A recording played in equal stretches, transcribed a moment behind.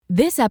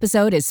This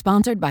episode is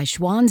sponsored by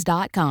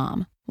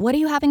Schwans.com. What are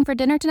you having for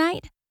dinner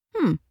tonight?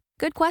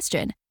 Good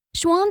question.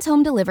 Schwans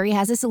Home Delivery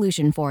has a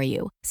solution for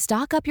you.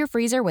 Stock up your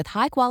freezer with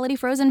high-quality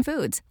frozen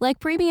foods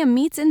like premium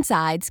meats and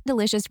sides,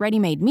 delicious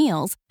ready-made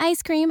meals,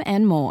 ice cream,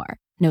 and more.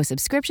 No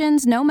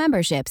subscriptions, no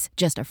memberships,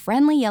 just a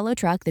friendly yellow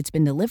truck that's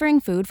been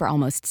delivering food for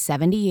almost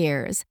 70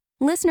 years.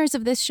 Listeners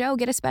of this show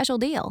get a special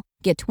deal.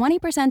 Get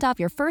 20% off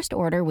your first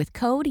order with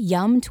code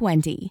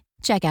YUM20.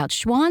 Check out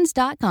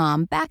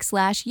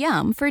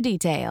schwans.com/yum for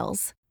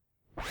details.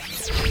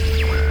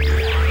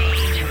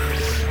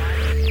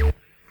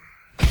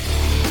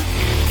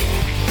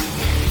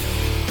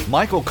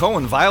 Michael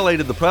Cohen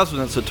violated the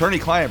president's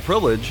attorney-client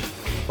privilege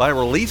by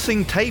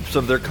releasing tapes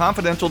of their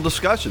confidential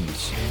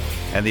discussions,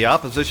 and the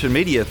opposition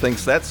media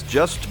thinks that's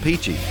just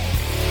peachy.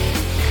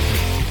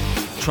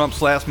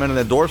 Trump's last-minute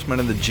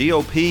endorsement in the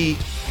GOP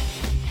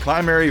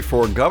primary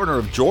for governor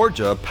of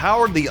Georgia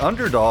powered the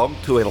underdog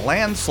to a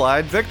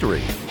landslide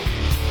victory.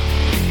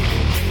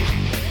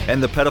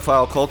 And the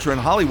pedophile culture in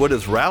Hollywood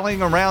is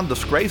rallying around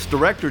disgraced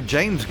director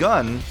James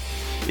Gunn,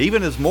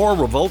 even as more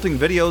revolting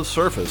videos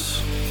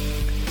surface.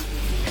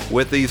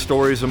 With these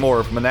stories and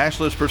more from a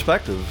nationalist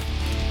perspective,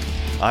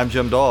 I'm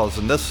Jim Dawes,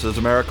 and this is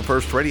America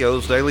First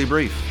Radio's Daily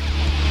Brief.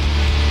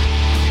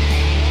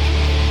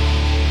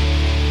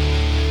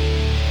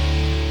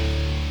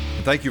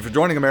 Thank you for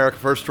joining America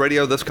First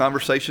Radio. This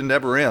conversation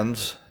never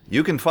ends.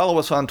 You can follow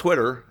us on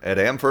Twitter at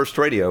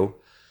AmFirstRadio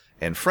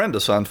and friend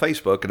us on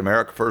Facebook at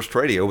America First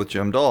Radio with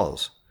Jim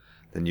Dawes.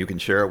 Then you can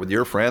share it with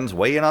your friends,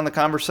 weigh in on the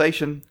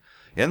conversation,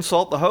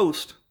 insult the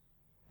host,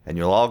 and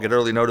you'll all get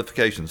early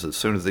notifications as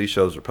soon as these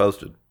shows are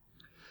posted.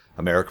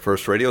 America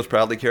First Radio is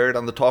proudly carried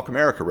on the Talk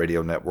America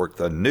Radio Network,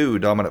 the new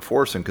dominant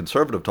force in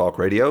conservative talk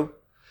radio,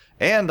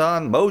 and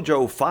on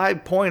Mojo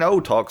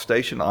 5.0 talk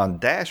station on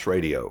Dash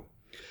Radio.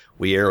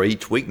 We air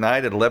each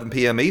weeknight at 11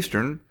 p.m.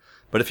 Eastern,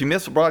 but if you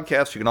miss a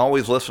broadcast, you can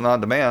always listen on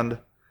demand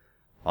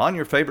on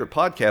your favorite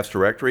podcast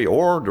directory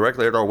or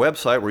directly at our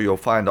website where you'll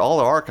find all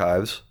the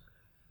archives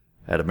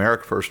at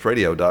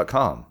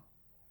americafirstradio.com.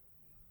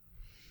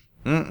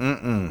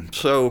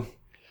 So,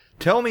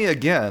 tell me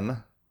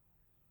again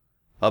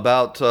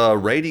about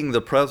raiding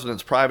the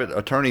president's private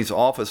attorney's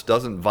office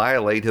doesn't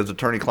violate his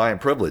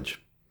attorney-client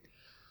privilege.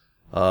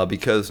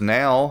 Because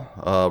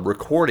now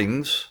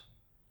recordings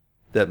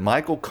that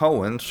Michael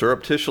Cohen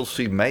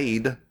surreptitiously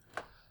made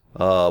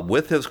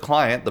with his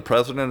client, the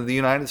President of the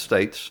United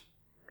States,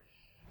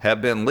 have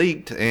been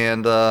leaked,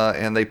 and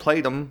they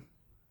played them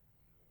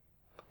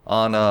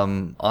on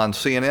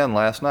CNN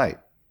last night.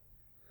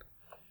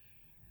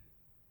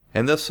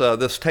 And this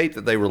tape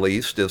that they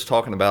released is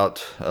talking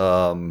about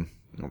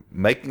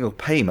making a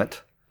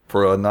payment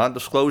for a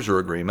non-disclosure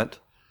agreement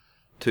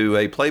to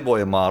a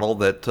Playboy model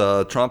that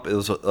Trump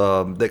is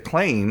that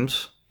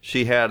claims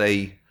she had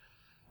a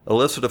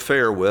illicit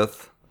affair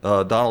with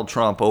Donald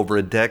Trump over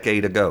a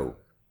decade ago.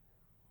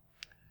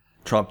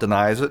 Trump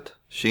denies it.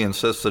 She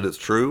insists that it's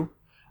true.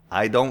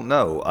 I don't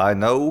know. I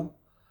know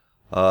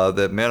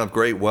that men of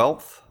great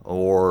wealth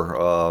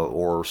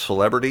or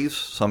celebrities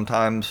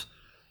sometimes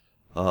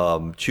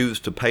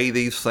choose to pay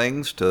these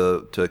things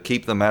to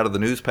keep them out of the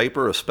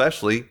newspaper,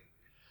 especially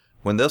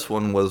when this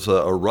one was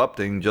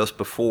erupting just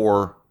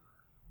before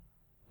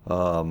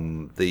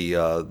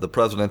the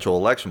presidential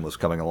election was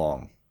coming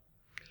along.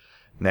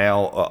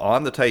 Now,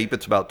 on the tape,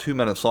 it's about 2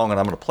 minutes long, and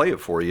I'm going to play it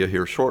for you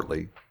here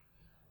shortly.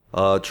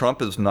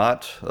 Trump is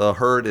not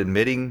heard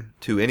admitting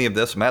to any of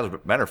this.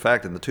 Matter of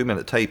fact, in the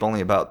 2-minute tape, only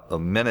about a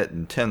minute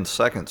and 10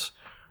 seconds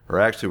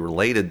are actually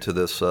related to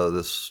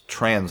this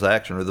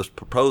transaction or this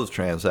proposed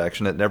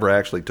transaction. It never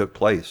actually took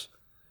place.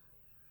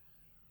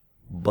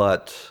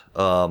 But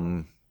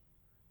the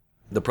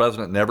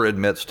president never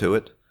admits to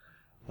it.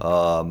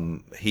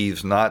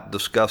 He's not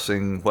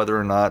discussing whether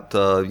or not,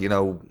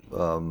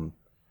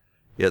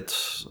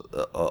 it's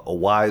a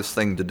wise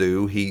thing to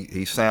do.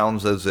 He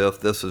sounds as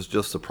if this is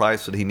just the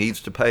price that he needs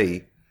to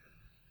pay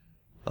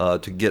to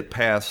get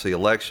past the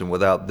election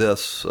without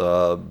this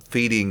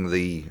feeding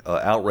the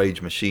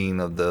outrage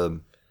machine of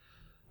the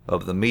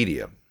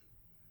media.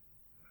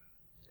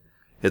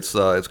 It's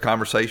a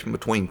conversation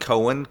between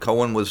Cohen.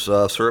 Cohen was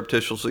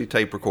surreptitiously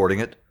tape recording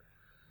it.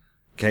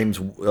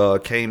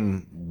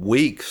 Came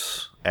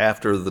weeks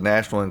after the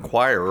National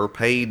Enquirer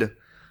paid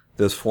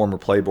this former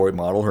Playboy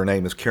model, her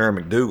name is Karen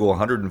McDougal,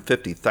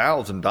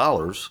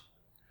 $150,000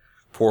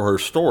 for her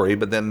story,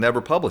 but then never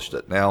published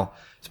it. Now,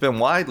 it's been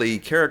widely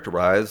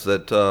characterized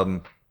that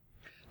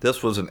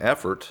this was an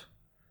effort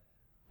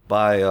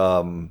by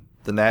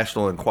the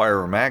National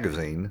Enquirer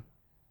magazine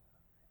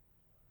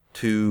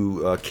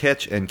to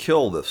catch and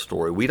kill this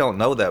story. We don't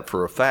know that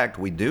for a fact.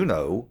 We do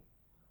know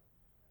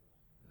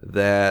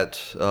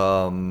that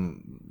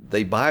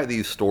they buy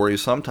these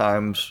stories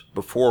sometimes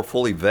before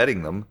fully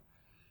vetting them,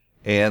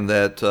 and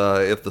that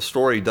if the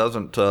story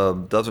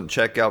doesn't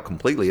check out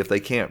completely, if they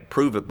can't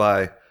prove it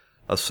by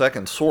a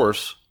second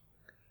source,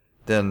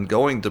 then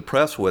going to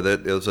press with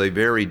it is a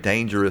very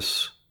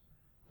dangerous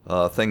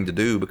thing to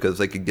do, because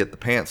they could get the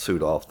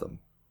pantsuit off them.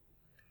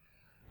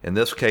 In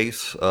this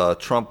case,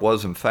 Trump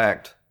was in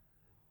fact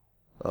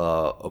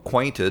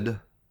acquainted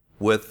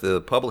with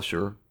the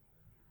publisher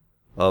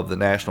of the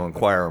National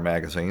Enquirer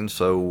magazine,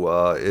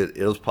 so it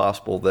is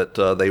possible that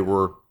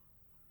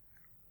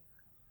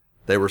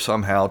they were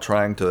somehow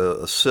trying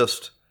to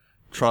assist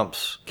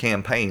Trump's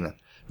campaign.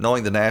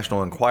 Knowing the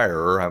National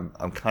Enquirer,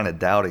 I'm kind of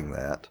doubting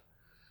that.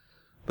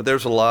 But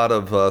there's a lot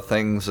of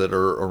things that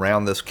are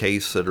around this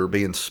case that are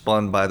being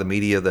spun by the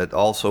media that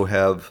also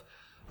have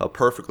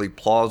perfectly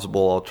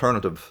plausible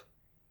alternative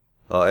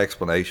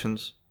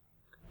explanations.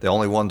 The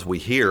only ones we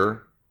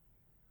hear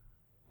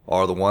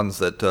are the ones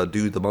that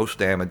do the most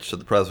damage to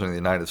the President of the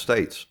United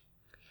States.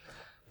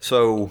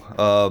 So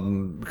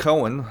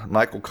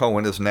Michael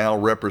Cohen is now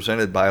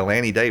represented by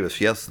Lanny Davis.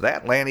 Yes,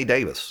 that Lanny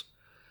Davis.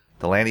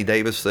 The Lanny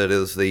Davis that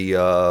is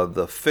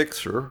the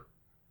fixer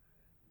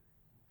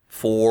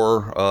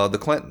for the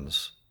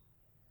Clintons.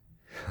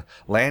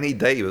 Lanny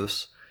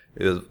Davis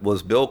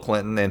was Bill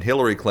Clinton and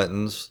Hillary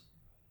Clinton's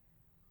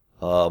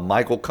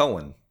Michael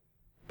Cohen,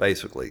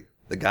 basically.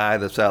 The guy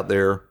that's out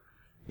there,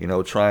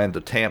 trying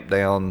to tamp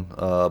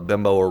down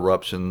bimbo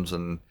eruptions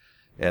and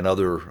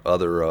other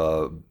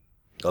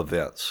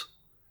events.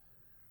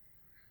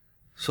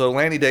 So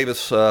Lanny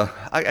Davis,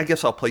 I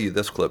guess I'll play you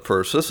this clip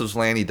first. This is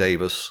Lanny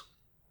Davis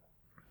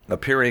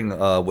appearing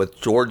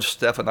with George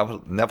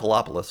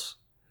Stephanopoulos.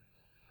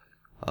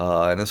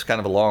 And it's kind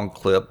of a long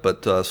clip,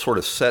 but sort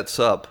of sets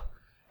up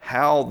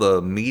how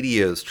the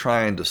media is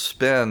trying to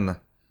spin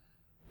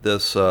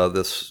this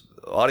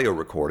audio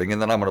recording.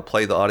 And then I'm going to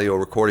play the audio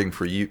recording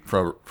for you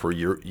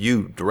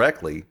you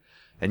directly,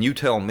 and you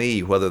tell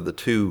me whether the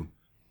two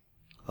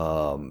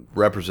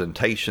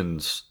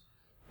representations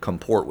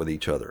comport with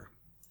each other.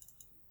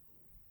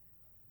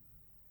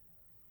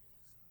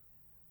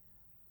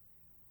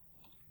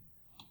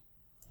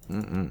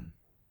 Come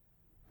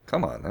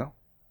on now.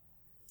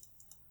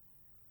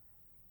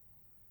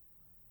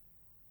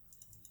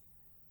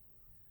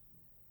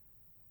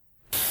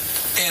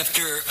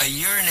 After a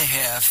year and a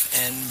half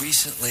and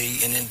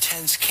recently an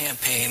intense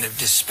campaign of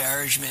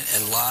disparagement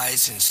and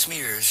lies and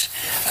smears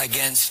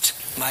against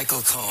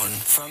Michael Cohen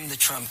from the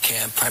Trump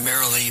camp,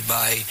 primarily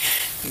by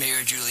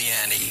Mayor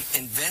Giuliani,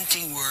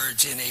 inventing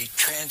words in a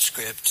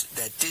transcript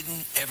that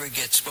didn't ever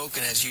get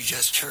spoken, as you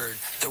just heard.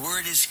 The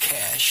word is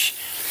cash.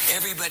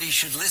 Everybody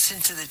should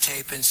listen to the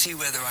tape and see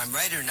whether I'm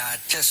right or not.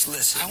 Just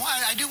listen.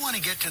 I do want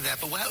to get to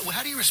that, but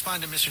how do you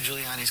respond to Mr.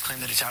 Giuliani's claim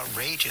that it's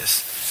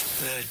outrageous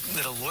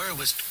that a lawyer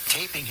was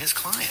taping his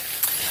client?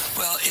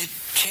 Well, it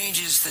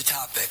changes the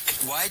topic.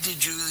 Why did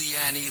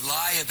Giuliani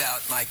lie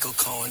about Michael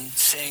Cohen,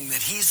 saying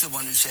that he's the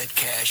one who said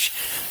cash,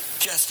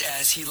 just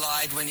as he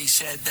lied when he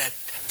said that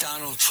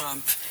Donald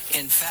Trump,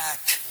 in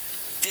fact,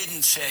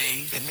 didn't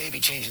say... It may be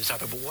changing the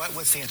topic, but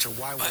what's the answer?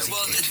 Why was he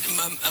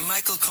taped?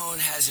 Michael Cohen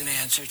has an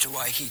answer to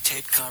why he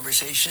taped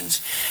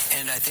conversations,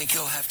 and I think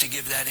he'll have to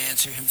give that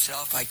answer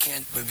himself. I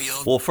can't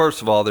reveal... Well,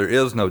 first of all, there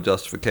is no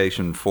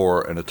justification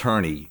for an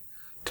attorney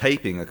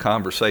taping a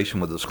conversation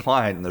with his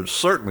client, and there's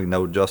certainly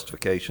no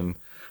justification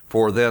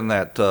for then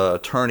that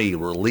attorney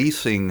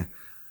releasing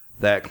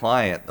that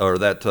client or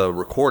that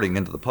recording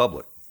into the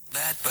public.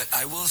 But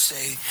I will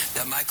say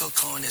that Michael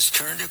Cohen has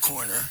turned a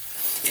corner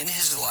in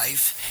his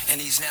life, and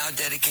he's now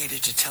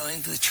dedicated to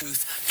telling the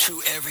truth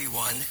to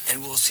everyone,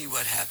 and we'll see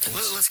what happens.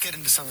 Let's get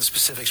into some of the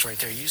specifics right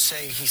there. You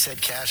say he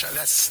said cash.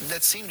 That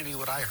seemed to be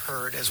what I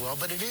heard as well,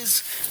 but it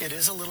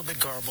is a little bit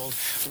garbled.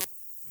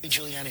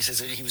 Giuliani says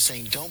that he was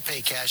saying don't pay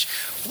cash.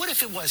 What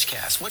if it was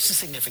cash? What's the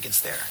significance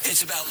there?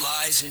 It's about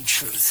lies and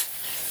truth.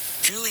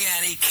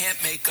 Giuliani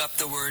can't make up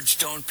the words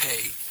don't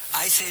pay.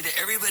 I say to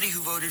everybody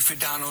who voted for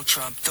Donald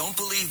Trump, don't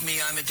believe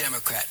me, I'm a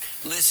Democrat.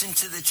 Listen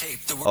to the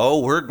tape.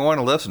 We're going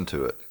to listen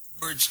to it.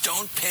 Words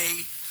don't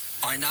pay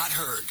are not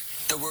heard.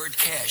 The word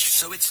cash.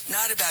 So it's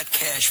not about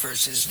cash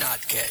versus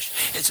not cash.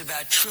 It's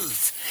about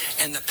truth.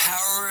 And the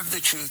power of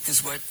the truth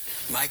is what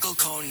Michael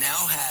Cohen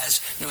now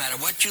has, no matter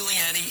what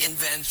Giuliani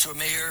invents or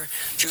Mayor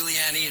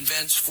Giuliani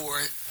invents for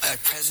a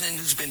president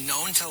who's been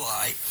known to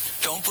lie.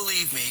 Don't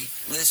believe me.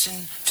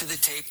 Listen to the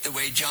tape the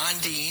way John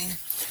Dean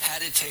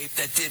had a tape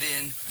that did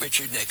in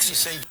Richard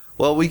Nixon.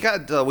 Well, we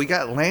got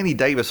Lanny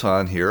Davis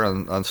on here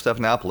on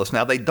Stephanopoulos.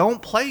 Now, they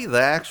don't play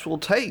the actual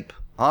tape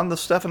on the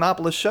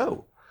Stephanopoulos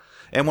show.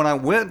 And when I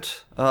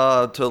went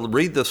to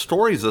read the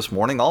stories this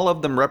morning, all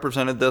of them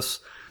represented this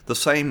the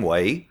same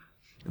way,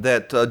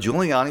 that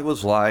Giuliani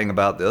was lying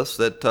about this,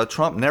 that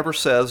Trump never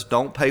says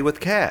don't pay with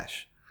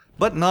cash.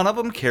 But none of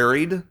them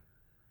carried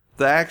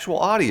the actual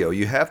audio.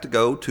 You have to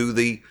go to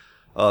the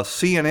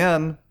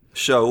CNN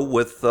show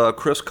with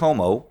Chris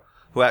Como,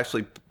 who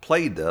actually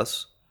played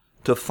this,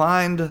 to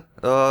find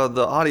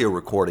the audio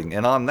recording.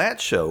 And on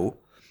that show,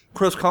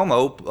 Chris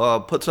Como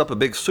puts up a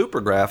big super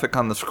graphic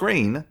on the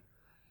screen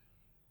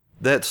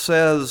that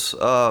says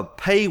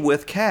pay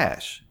with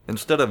cash.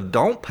 Instead of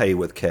don't pay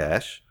with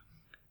cash,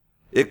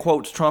 it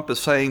quotes Trump as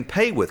saying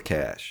pay with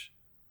cash.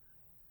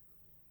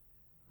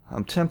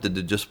 I'm tempted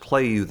to just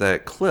play you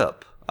that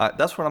clip.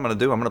 That's what I'm going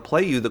to do. I'm going to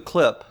play you the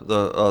clip,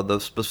 the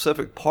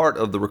specific part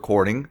of the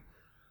recording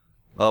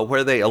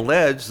where they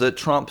allege that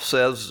Trump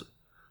says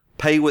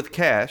pay with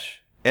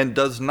cash and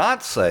does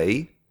not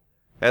say,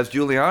 as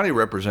Giuliani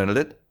represented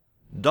it,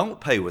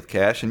 don't pay with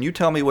cash. And you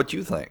tell me what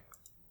you think.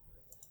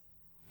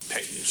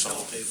 Pay me some,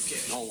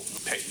 no,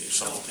 pay me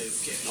some,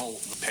 no,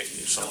 pay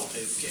me some,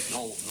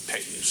 no, pay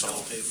me some,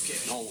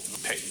 no,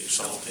 pay me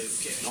some,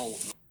 no.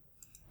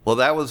 Well,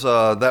 that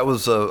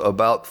was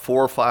about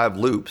 4 or 5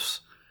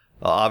 loops.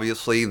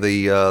 Obviously,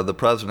 the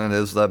president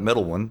is that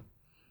middle one.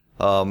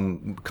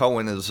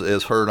 Cohen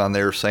is heard on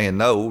there saying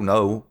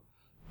no,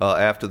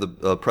 after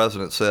the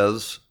president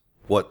says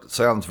what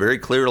sounds very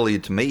clearly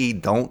to me,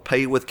 don't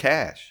pay with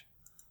cash.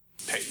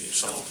 Pay me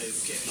some,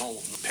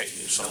 no, pay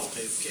me some,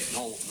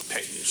 no,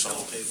 pay me some,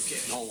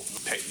 no,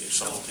 pay me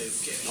some,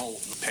 no,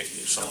 pay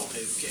me some,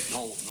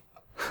 no.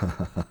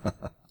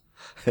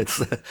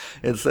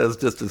 It says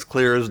just as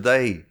clear as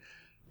day,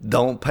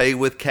 don't pay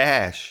with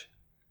cash.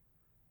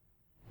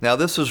 Now,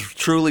 this is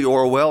truly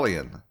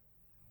Orwellian.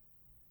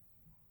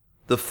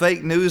 The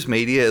fake news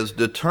media is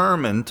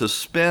determined to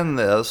spin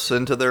this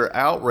into their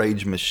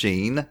outrage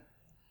machine,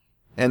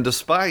 and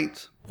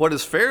despite what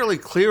is fairly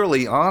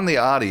clearly on the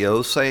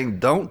audio saying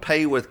don't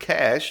pay with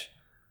cash,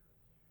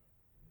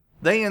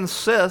 they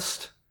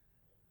insist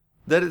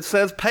that it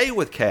says pay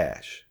with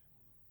cash.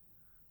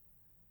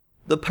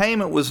 The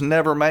payment was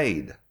never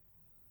made.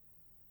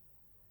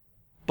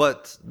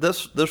 But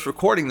this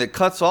recording that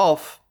cuts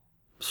off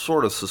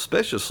sort of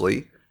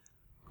suspiciously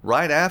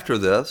right after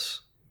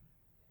this,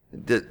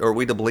 are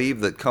we to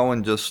believe that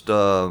Cohen just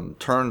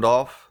turned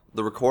off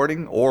the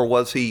recording, or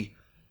was he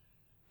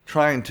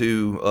trying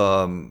to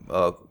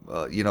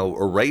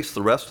erase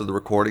the rest of the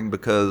recording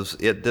because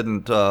it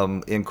didn't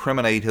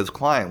incriminate his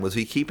client? Was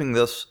he keeping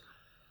this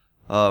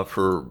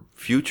for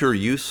future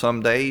use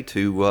someday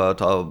to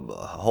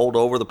hold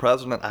over the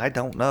president? I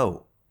don't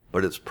know,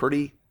 but it's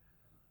pretty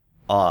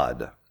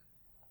odd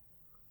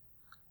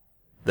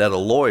that a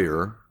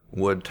lawyer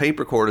would tape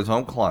record his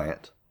own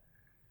client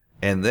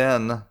and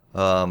then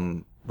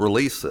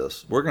release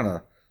this. We're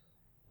gonna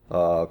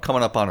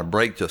coming up on a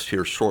break just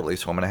here shortly,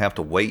 so I'm gonna have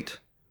to wait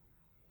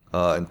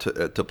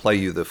to play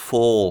you the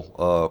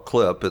full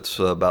clip. It's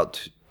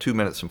about 2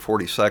 minutes and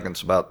 40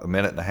 seconds. About a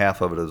minute and a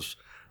half of it is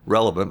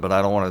relevant, but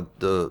I don't want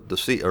to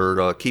see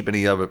or keep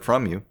any of it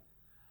from you.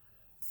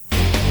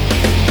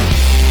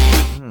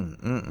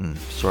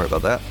 Sorry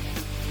about that.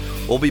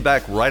 We'll be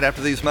back right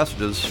after these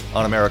messages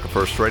on America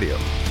First Radio.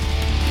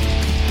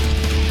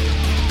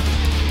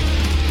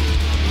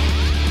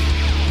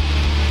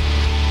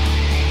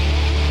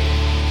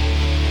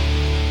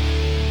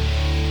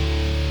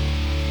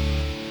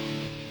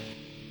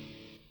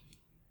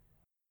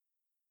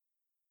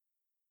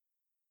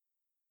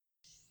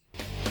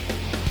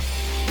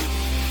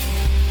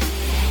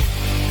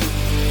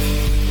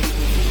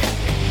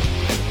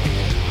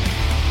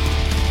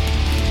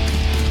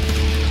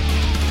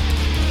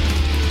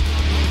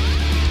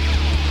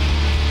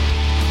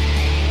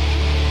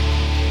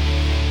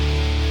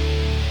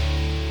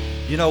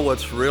 You know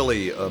what's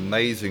really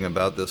amazing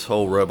about this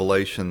whole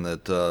revelation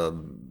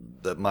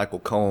that Michael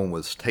Cohen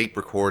was tape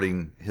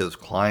recording his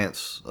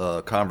clients'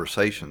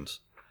 conversations,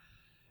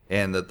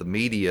 and that the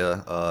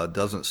media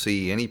doesn't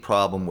see any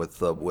problem with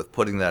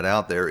putting that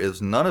out there,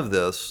 is none of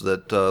this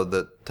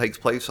that takes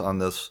place on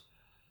this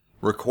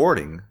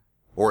recording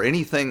or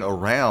anything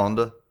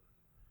around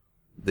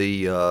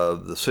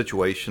the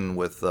situation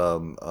with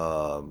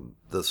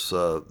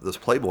this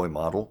Playboy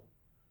model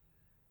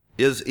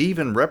is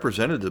even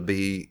represented to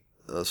be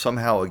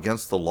somehow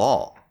against the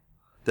law.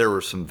 There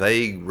were some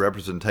vague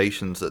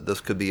representations that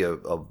this could be a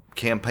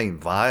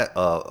campaign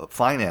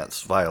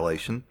finance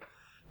violation.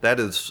 That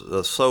is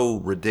so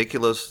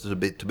ridiculous to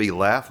be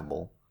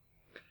laughable.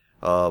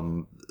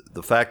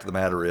 The fact of the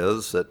matter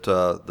is that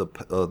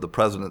the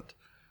president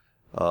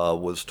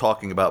was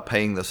talking about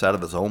paying this out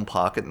of his own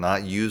pocket,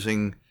 not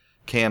using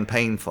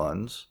campaign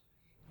funds,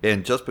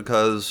 and just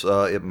because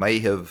it may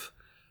have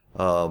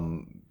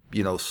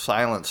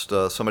silenced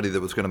somebody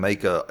that was going to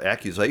make an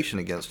accusation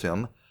against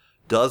him,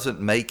 doesn't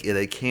make it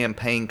a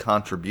campaign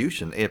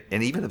contribution.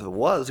 And even if it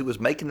was, he was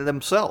making it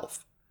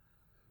himself.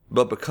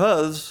 But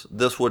because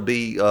this would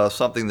be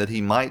something that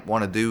he might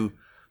want to do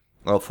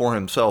for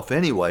himself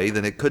anyway,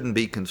 then it couldn't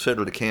be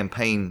considered a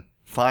campaign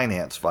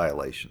finance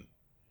violation.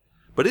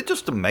 But it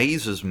just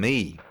amazes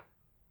me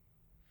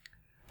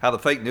how the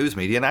fake news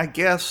media, and I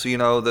guess,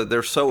 that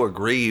they're so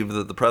aggrieved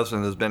that the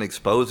president has been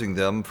exposing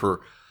them for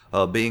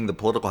being the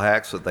political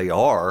hacks that they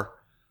are,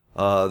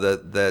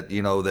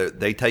 that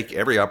they take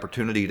every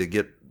opportunity to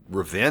get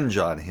revenge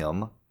on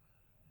him.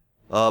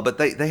 But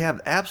they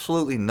have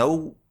absolutely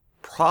no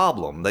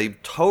problem.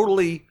 They've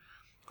totally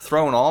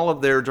thrown all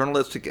of their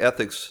journalistic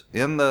ethics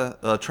in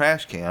the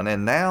trash can,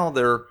 and now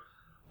they're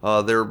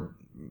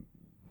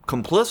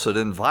complicit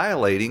in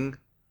violating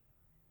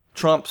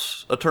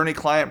Trump's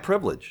attorney-client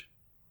privilege.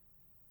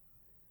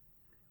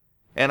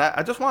 And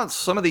I just want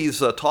some of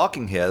these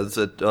talking heads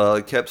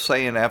that kept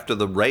saying after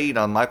the raid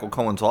on Michael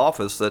Cohen's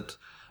office that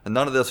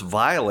none of this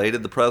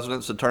violated the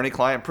president's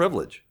attorney-client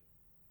privilege.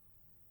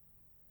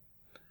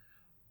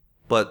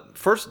 But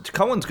first,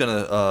 Cohen's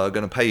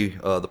gonna pay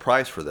the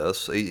price for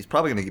this. He's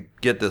probably going to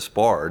get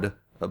disbarred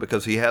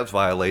because he has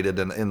violated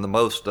in the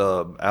most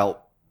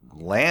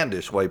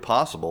outlandish way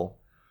possible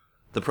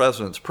the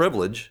president's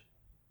privilege.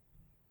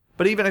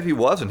 But even if he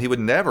wasn't, he would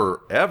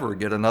never, ever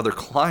get another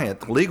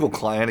legal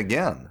client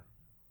again.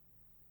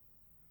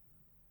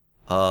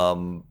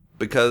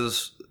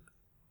 Because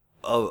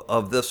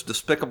of this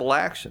despicable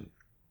action.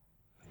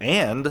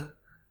 And,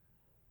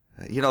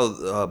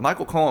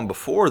 Michael Cohen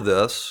before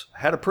this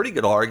had a pretty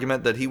good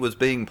argument that he was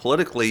being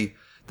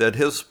that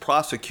his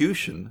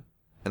prosecution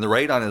and the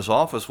raid on his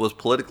office was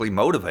politically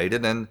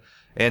motivated, and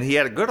he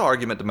had a good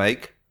argument to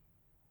make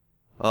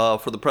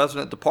for the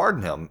president to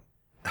pardon him.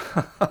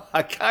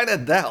 I kind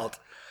of doubt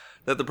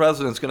that the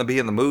president's going to be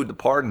in the mood to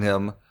pardon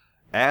him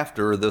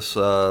after this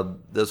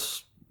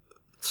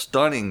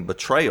stunning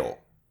betrayal.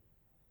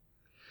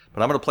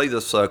 But I'm going to play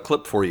this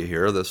clip for you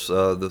here, this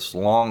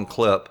long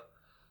clip.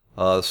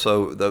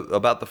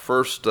 About the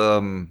first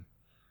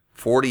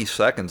 40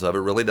 seconds of it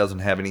really doesn't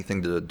have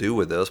anything to do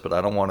with this, but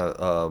I don't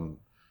want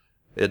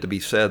it to be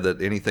said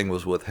that anything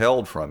was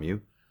withheld from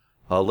you.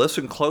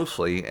 Listen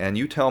closely, and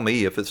you tell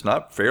me if it's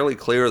not fairly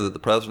clear that the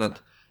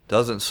president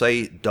doesn't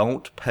say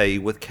don't pay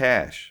with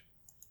cash.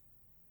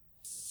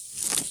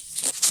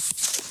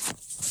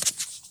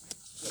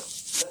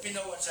 Let me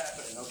know what's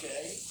happening,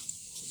 okay?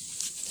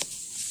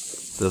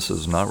 This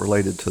is not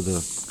related to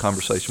the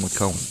conversation with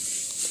Cohen.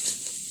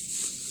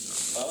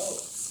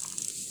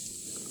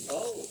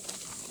 Oh.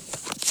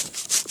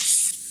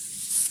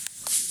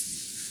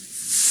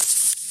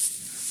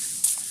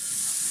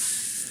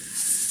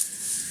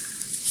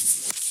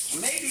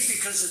 Maybe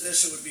because of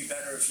this, it would be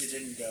better if you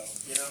didn't go.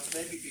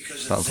 Maybe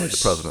because Sounds like the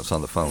president's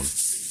on the phone.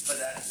 For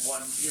that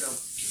one, I think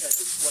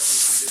what we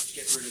should do is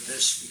get rid of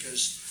this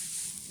because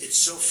it's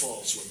so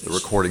false. The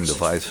recording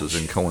device is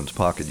in Cohen's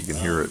pocket. You can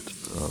hear it.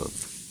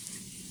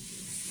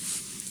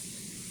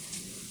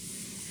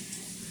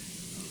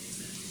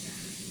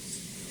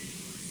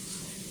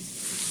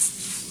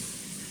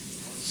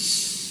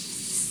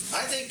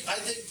 I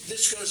think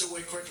this goes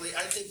away quickly.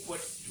 I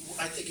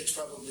think it's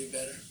probably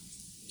better.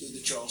 Do the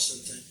Charleston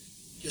thing.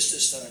 Just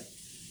this time.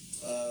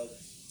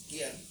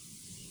 Yeah.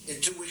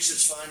 In 2 weeks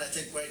it's fine. I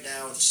think right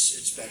now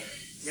it's better.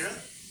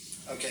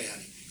 Okay,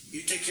 honey.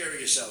 You take care of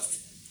yourself.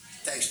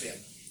 Thanks, Pam.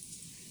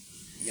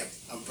 Yep,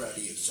 I'm proud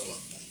of you. So long.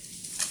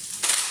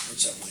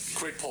 What's up, Mike?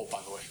 Great poll,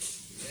 by the way.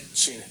 Yeah.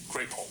 Seen it.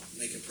 Great poll.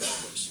 Making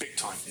progress. Big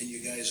time. And you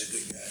guys are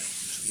good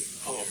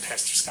guys. Oh,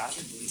 Pastor Scott?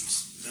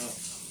 No,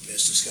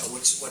 Pastor Scott.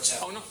 What's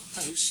happening? Oh, no.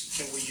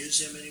 Can we use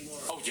him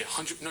anymore? Oh, yeah.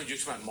 100. No, you're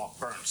talking about Mark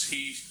Burns.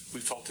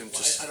 We've told him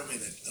to. I don't mean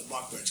that.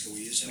 Mark Burns. Can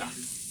we use him? No.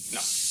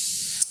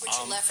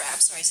 Richard Lefrak,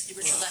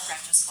 Richard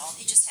Lefrak just called.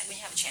 We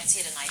have a chance.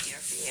 He had an idea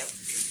for you.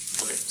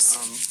 Okay.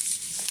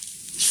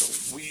 So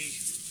we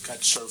got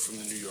served from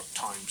the New York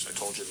Times. I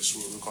told you this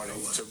regarding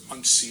to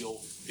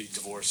unseal the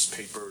divorce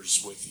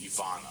papers with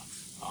Ivana.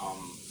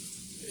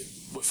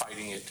 We're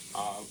fighting it.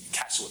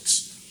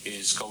 Kasowitz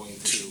is going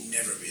to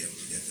never be able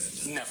to get that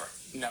done. Never.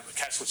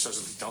 Kasowitz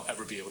doesn't. They'll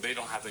ever be able. They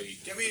don't have a.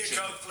 Give me your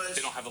coat, please.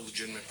 They don't have a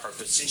legitimate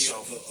purpose. And you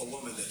have a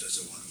woman that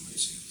doesn't want to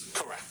see.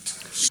 Correct.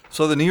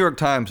 So the New York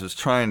Times is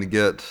trying to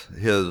get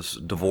his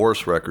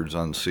divorce records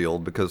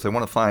unsealed because they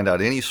want to find out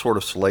any sort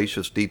of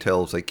salacious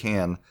details they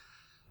can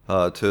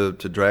to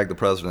drag the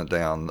president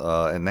down.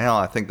 And now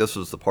I think this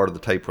is the part of the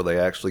tape where they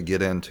actually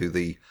get into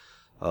the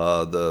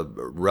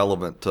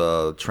relevant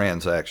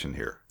transaction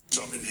here.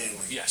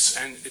 Yes,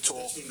 and it's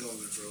been going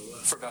on for a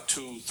while. For about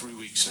 2-3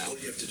 weeks now. All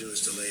you have to do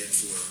is delay it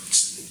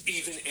for.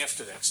 Even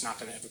after that, it's not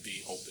going to ever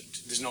be opened.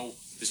 There's no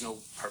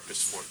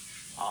purpose for it.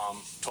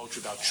 Told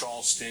you about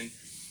Charleston.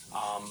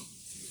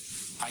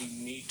 I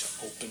need to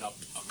open up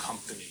a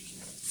company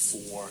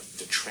for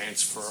the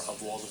transfer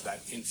of all of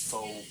that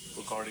info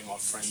regarding our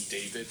friend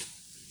David,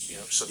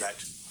 so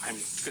that I'm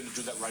going to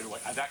do that right away.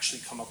 I've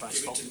actually come up and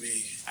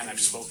I've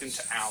spoken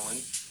to Alan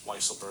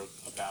Weisselberg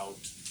about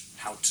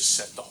how to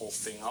set the whole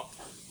thing up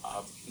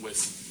with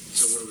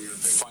So what are we going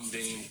to pay?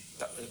 funding.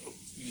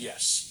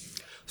 Yes.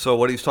 So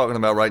what he's talking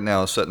about right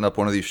now is setting up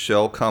one of these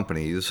shell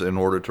companies in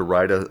order to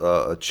write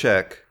a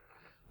check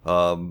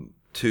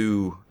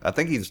to, I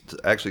think he's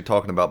actually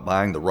talking about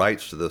buying the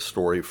rights to this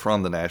story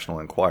from the National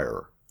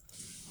Enquirer.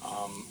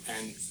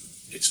 And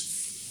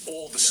it's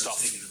all the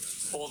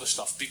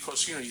stuff,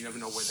 because you never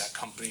know where that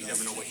company, you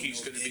never know where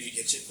he's going to be.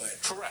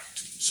 Correct.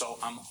 So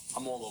I'm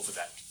all over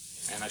that.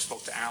 And I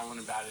spoke to Alan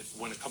about it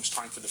when it comes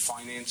time for the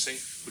financing,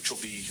 which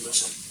will be.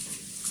 Listen,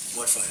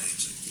 what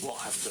financing? We'll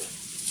have to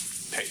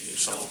pay you.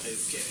 So I'll pay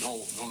for cash.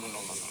 No.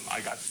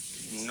 I got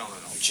no.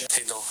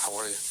 Hey, no. How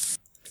are you?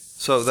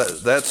 So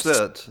that's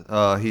it.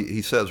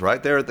 He says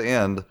right there at the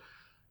end,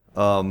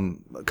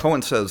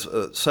 Cohen says,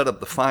 set up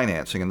the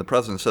financing. And the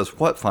president says,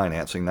 what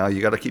financing? Now,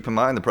 you got to keep in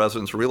mind the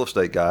president's a real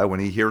estate guy. When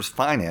he hears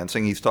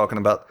financing, he's talking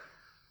about,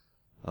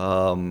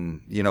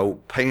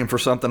 paying for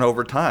something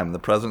over time. The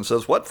president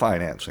says, what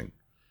financing?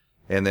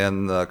 And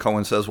then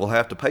Cohen says, we'll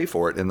have to pay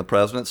for it. And the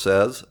president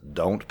says,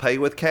 don't pay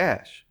with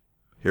cash.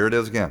 Here it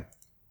is again.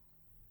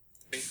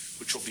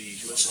 Which will be.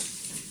 Listen,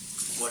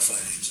 What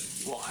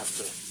financing? We'll have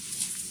to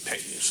pay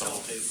you. So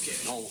Don't pay for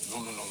cash. no.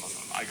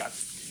 I got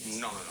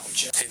no.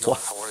 Hey,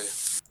 Doc, how are you?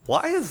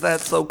 Why is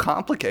that so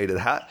complicated?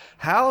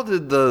 How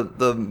did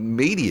the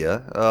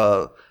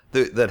media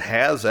that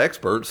has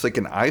experts that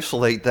can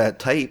isolate that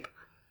tape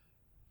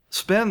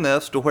spin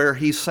this to where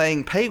he's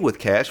saying pay with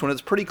cash when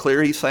it's pretty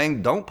clear he's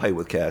saying don't pay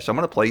with cash? I'm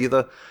going to play you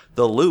the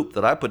loop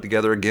that I put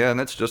together again.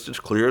 It's just as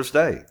clear as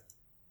day.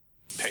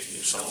 Pay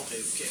you. So Don't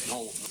pay for cash.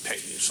 no. Pay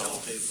you. So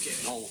Don't pay for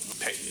cash. no.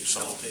 Pay you. So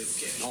Don't pay for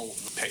cash. no.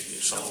 Pay you.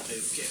 So Don't pay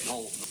for cash.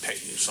 no. Pay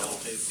you. So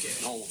Don't pay for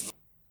cash. no.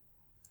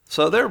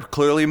 So they're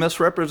clearly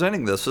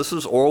misrepresenting this. This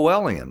is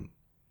Orwellian.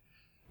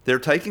 They're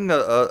taking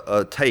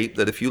a tape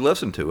that, if you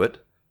listen to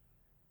it,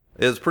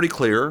 is pretty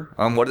clear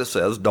on what it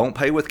says, don't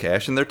pay with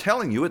cash, and they're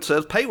telling you it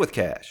says pay with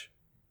cash.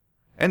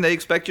 And they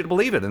expect you to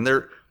believe it, and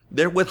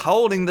they're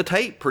withholding the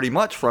tape pretty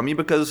much from you,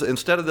 because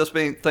instead of this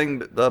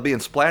being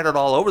splattered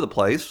all over the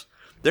place,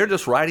 they're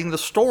just writing the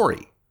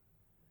story.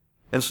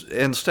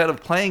 Instead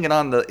of playing it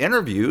on the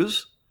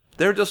interviews,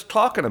 they're just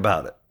talking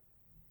about it.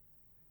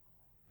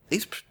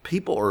 These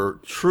people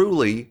are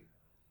truly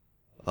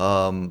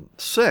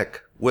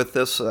sick with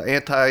this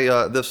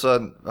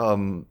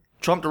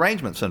Trump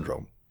derangement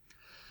syndrome.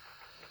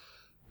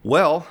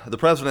 Well, the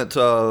president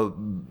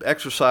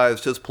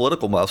exercised his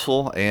political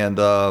muscle and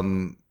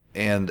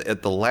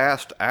at the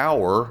last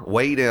hour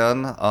weighed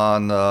in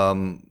on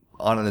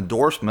an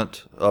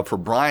endorsement for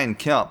Brian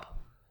Kemp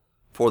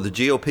for the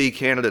GOP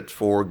candidate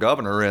for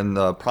governor in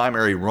the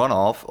primary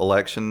runoff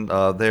election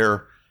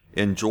there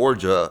in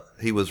Georgia.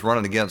 He was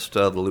running against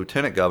the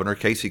lieutenant governor,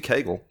 Casey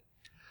Cagle.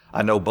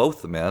 I know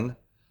both the men.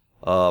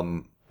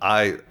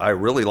 I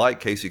really like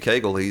Casey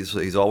Cagle.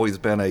 He's always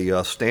been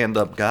a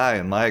stand-up guy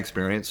in my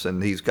experience,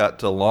 and he's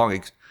got a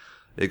long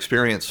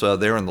experience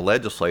there in the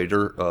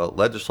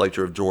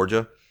legislature of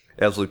Georgia.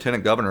 As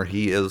lieutenant governor,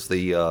 he is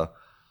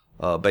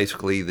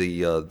basically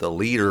the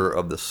leader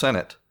of the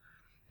Senate,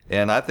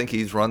 and I think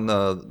he's run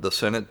the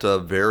Senate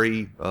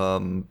very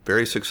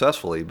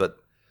successfully. But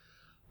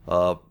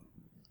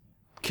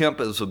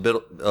Kemp is a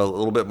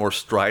little bit more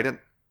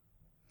strident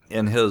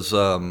in his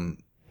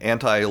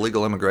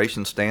anti-illegal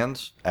immigration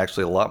stance,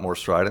 actually a lot more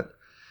strident.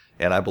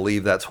 And I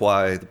believe that's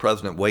why the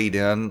president weighed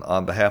in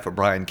on behalf of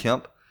Brian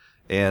Kemp.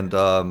 And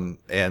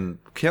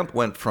Kemp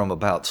went from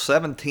about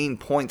 17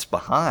 points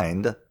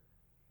behind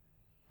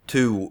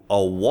to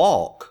a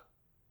walk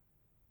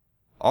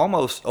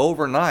almost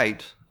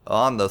overnight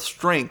on the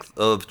strength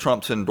of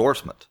Trump's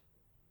endorsement.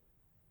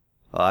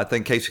 I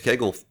think Casey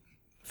Cagle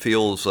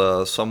feels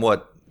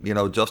somewhat,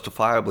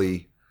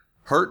 justifiably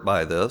hurt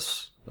by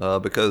this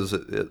because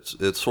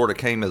it sort of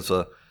came as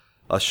a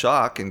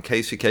shock. And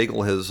Casey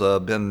Cagle has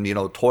been,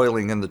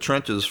 toiling in the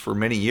trenches for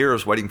many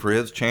years, waiting for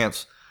his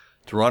chance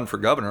to run for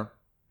governor.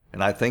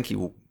 And I think he,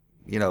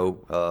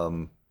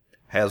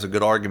 has a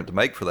good argument to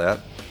make for that.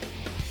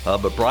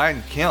 But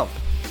Brian Kemp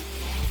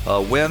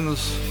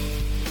wins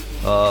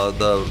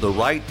the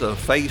right to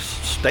face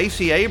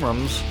Stacey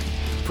Abrams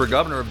for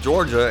governor of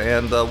Georgia,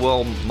 and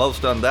will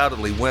most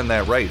undoubtedly win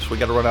that race. We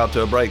got to run out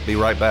to a break. Be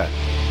right back.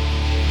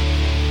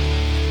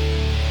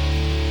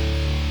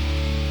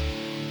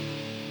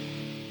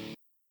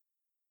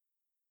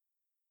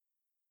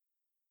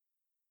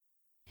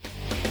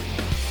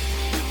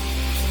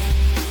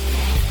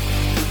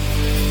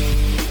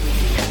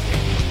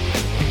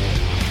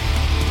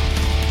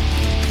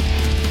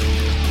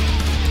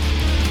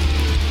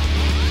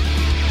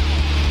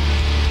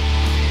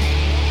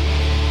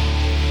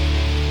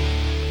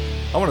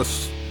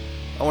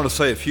 I want to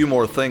say a few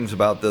more things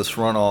about this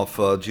runoff,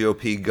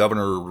 GOP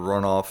governor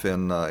runoff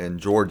in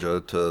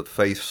Georgia to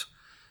face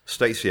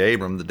Stacey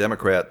Abrams, the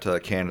Democrat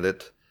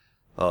candidate,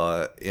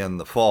 in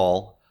the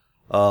fall.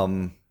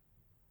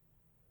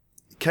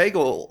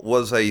 Cagle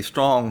was a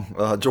strong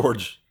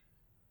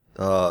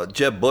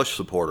Jeb Bush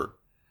supporter,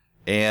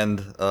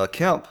 and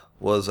Kemp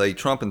was a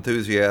Trump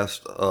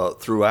enthusiast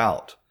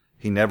throughout.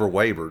 He never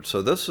wavered.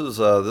 So this is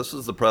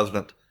the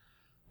president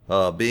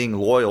being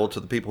loyal to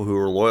the people who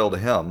are loyal to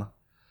him.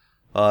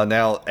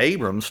 Now,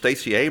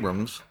 Stacey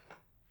Abrams,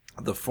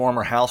 the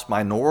former House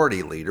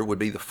Minority Leader, would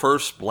be the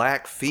first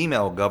black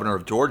female governor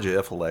of Georgia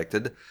if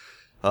elected.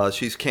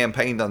 She's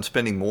campaigned on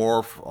spending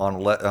more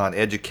on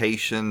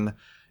education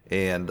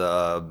and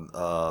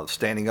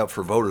standing up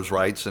for voters'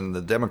 rights in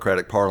the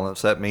Democratic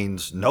parlance. That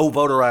means no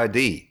voter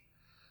ID.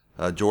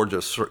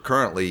 Georgia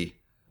currently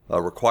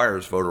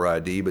requires voter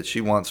ID, but she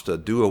wants to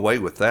do away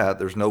with that.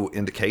 There's no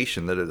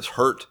indication that it has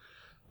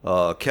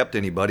kept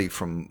anybody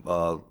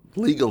from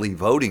legally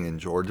voting in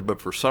Georgia,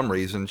 but for some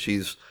reason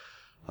she's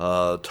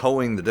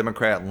towing the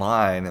Democrat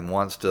line and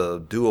wants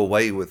to do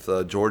away with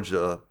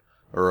Georgia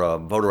or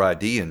voter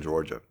ID in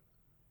Georgia.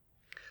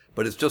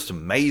 But it's just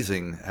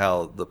amazing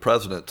how the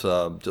president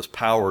just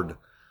powered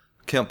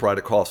Kemp right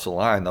across the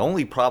line. The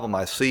only problem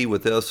I see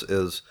with this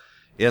is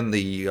in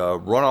the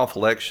runoff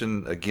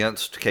election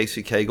against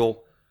Casey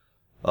Cagle,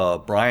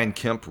 Brian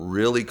Kemp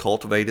really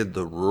cultivated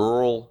the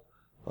rural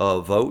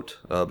vote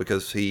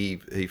because he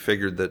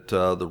figured that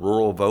the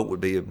rural vote would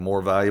be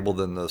more valuable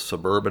than the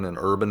suburban and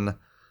urban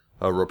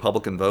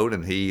Republican vote,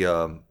 and he,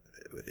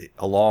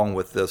 along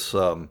with this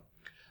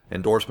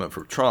endorsement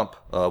for Trump,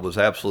 was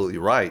absolutely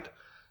right.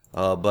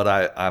 But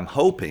I'm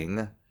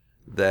hoping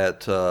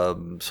that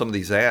some of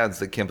these ads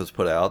that Kemp has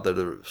put out that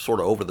are sort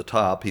of over the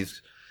top.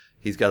 He's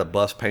got a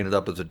bus painted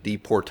up as a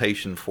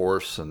deportation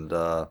force, and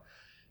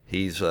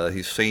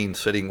he's seen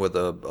sitting with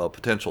a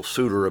potential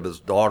suitor of his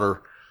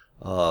daughter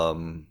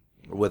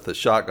with a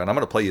shotgun. I'm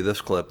going to play you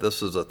this clip.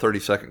 This is a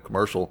 30-second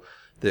commercial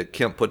that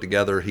Kemp put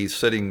together. He's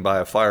sitting by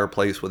a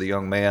fireplace with a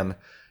young man,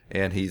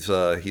 and he's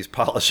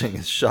polishing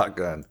his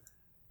shotgun.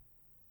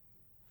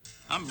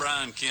 I'm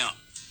Brian Kemp.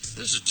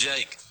 This is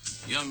Jake,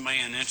 young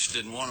man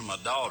interested in one of my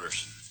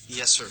daughters.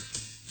 Yes, sir.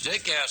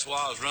 Jake asked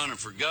why I was running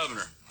for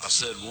governor. I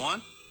said,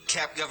 1,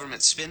 Cap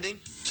government spending.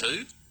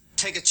 2,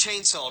 Take a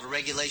chainsaw to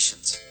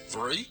regulations.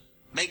 3,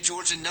 Make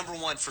Georgia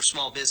 #1 for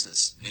small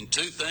business. and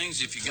 2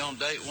 things if you're going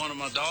to date one of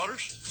my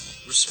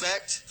daughters.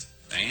 Respect,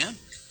 And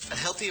a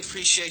healthy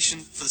appreciation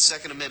for the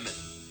Second Amendment,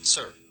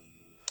 sir.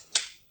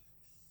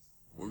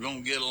 we're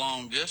going to get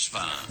along just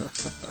fine.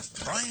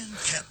 Brian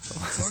Kemp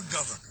for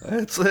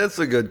governor. It's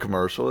a good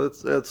commercial.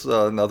 It's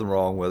nothing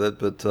wrong with it,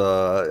 but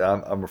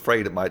I'm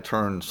afraid it might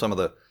turn some of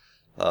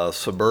the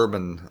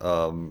suburban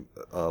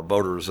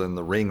voters in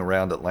the ring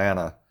around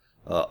Atlanta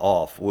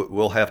off.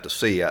 We'll have to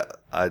see.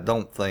 I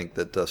don't think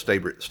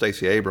that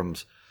Stacey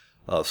Abrams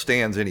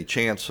stands any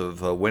chance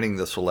of winning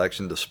this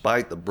election,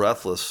 despite the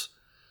breathless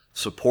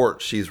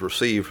support she's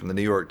received from the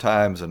New York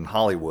Times and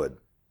Hollywood.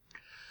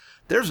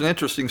 There's an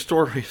interesting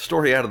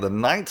story out of the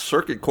Ninth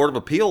Circuit Court of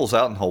Appeals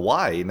out in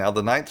Hawaii. Now,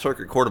 the Ninth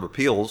Circuit Court of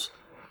Appeals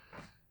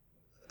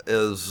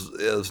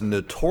is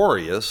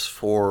notorious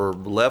for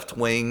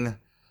left-wing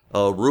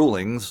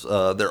rulings.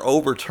 They're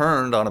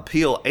overturned on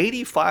appeal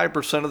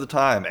 85% of the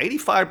time.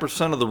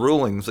 85% of the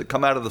rulings that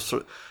come out of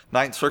the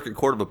Ninth Circuit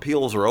Court of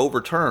Appeals are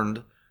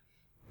overturned,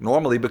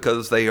 normally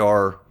because they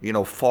are,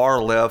 far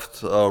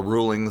left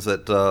rulings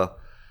that are,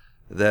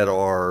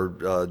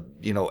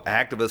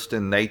 activist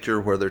in nature,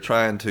 where they're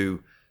trying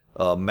to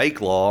make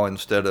law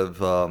instead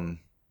of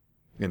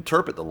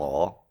interpret the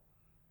law.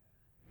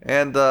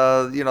 And,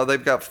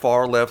 they've got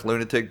far left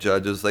lunatic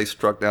judges. They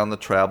struck down the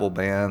travel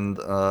ban.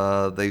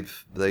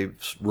 They've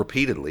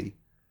repeatedly.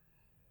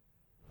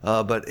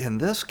 But in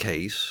this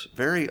case,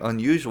 very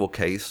unusual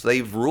case,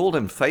 they've ruled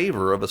in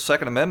favor of a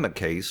Second Amendment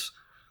case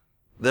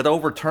that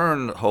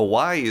overturned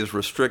Hawaii's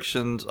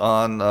restrictions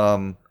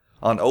on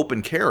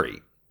open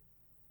carry.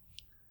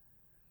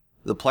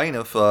 The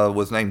plaintiff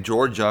was named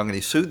George Young, and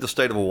he sued the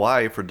state of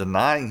Hawaii for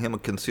denying him a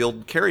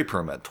concealed carry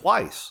permit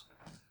twice.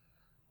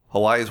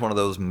 Hawaii is one of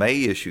those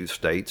may-issue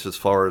states as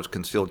far as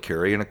concealed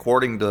carry, and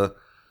according to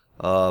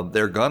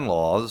their gun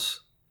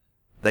laws,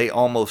 they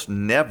almost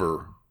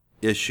never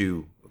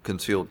issue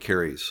concealed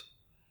carries.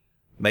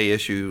 May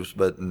issues,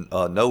 but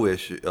no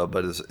issue,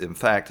 but is in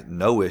fact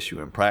no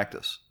issue in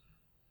practice.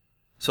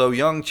 So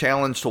Young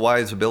challenged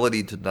Hawaii's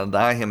ability to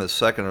deny him his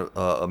Second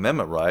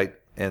Amendment right,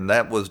 and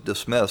that was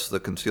dismissed, the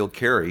concealed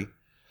carry.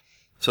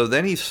 So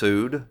then he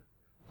sued,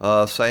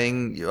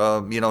 saying, he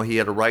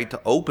had a right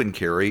to open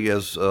carry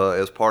as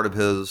part of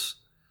his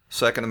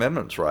Second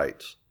Amendment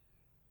rights.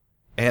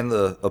 And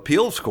the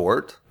appeals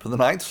court for the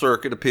Ninth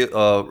Circuit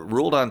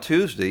ruled on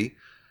Tuesday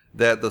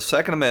that the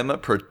Second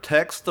Amendment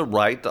protects the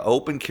right to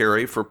open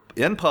carry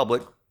in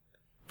public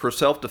for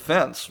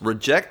self-defense,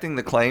 rejecting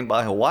the claim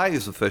by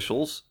Hawaii's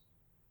officials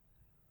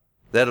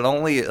that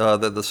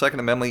that the Second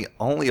Amendment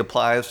only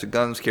applies to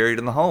guns carried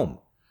in the home.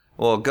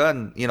 Well, a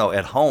gun,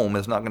 at home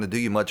is not going to do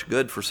you much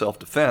good for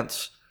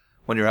self-defense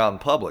when you're out in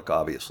public,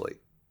 obviously.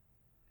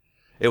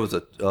 It was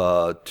a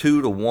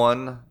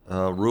 2-1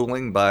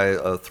 ruling by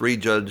a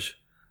 3-judge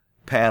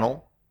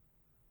panel.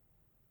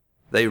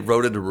 They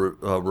voted to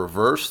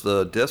reverse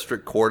the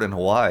district court in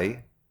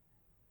Hawaii,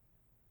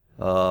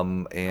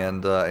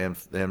 and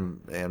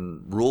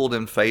ruled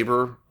in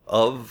favor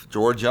of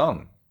George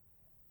Young.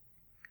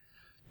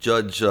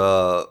 Judge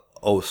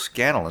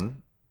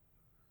O'Scanlan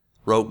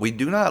wrote, "We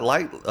do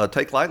not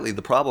take lightly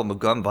the problem of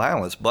gun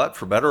violence, but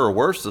for better or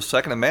worse, the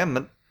Second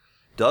Amendment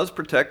does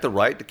protect the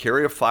right to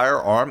carry a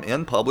firearm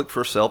in public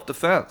for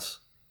self-defense."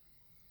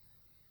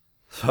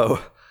 So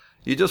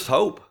you just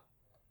hope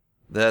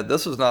that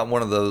this is not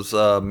one of those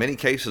many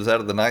cases out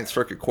of the Ninth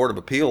Circuit Court of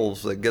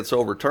Appeals that gets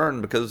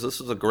overturned, because this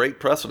is a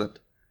great precedent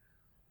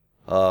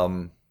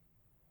from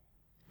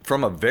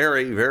a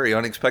very, very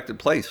unexpected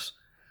place.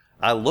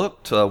 I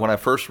looked when I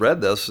first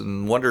read this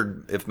and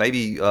wondered if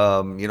maybe,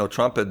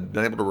 Trump had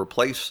been able to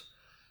replace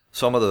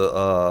some of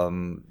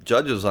the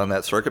judges on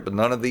that circuit, but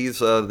none of these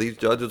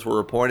judges were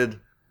appointed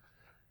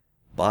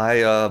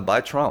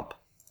by Trump.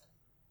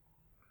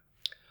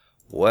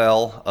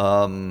 Well,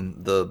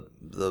 the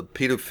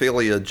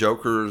pedophilia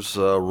jokers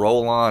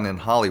roll on in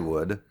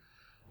Hollywood,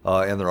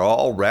 and they're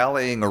all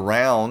rallying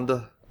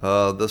around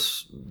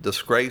this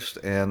disgraced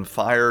and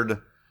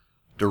fired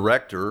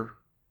director,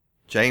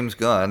 James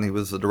Gunn. He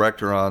was the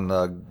director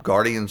on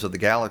Guardians of the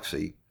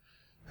Galaxy,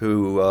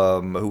 who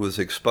was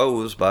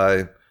exposed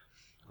by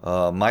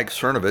Mike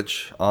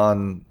Cernovich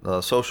on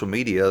social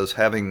media as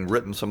having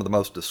written some of the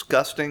most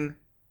disgusting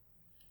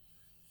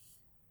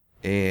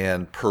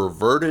and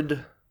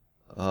perverted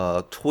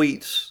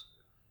tweets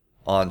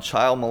on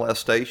child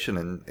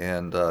molestation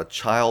and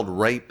child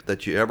rape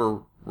that you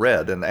ever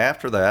read. And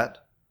after that,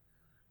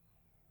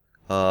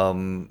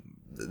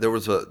 there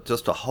was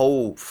just a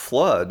whole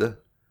flood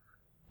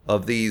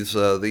of these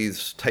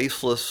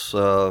tasteless,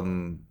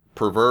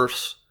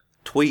 perverse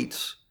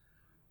tweets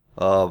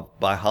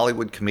by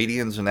Hollywood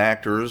comedians and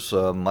actors,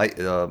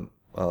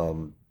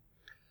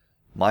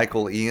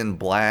 Michael Ian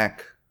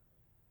Black,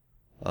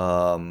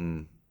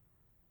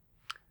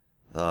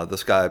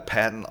 this guy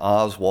Patton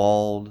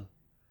Oswalt,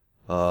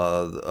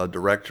 a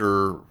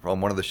director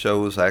from one of the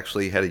shows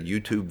actually had a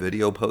YouTube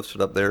video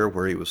posted up there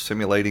where he was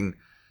simulating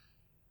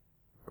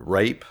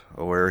rape,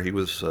 where he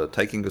was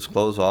taking his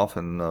clothes off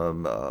and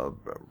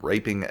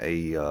raping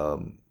a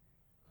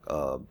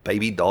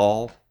baby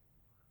doll.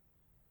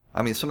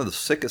 I mean, some of the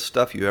sickest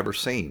stuff you've ever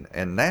seen.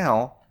 And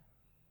now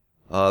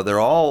they're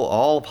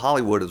all of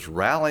Hollywood is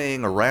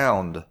rallying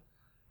around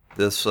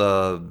this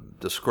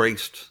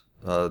disgraced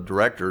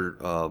director,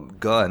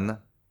 Gunn.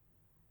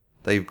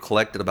 They've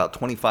collected about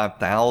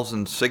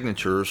 25,000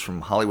 signatures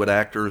from Hollywood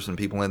actors and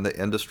people in the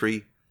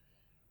industry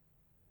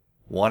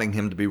wanting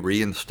him to be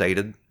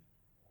reinstated.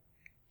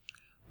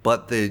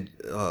 But the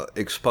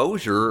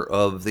exposure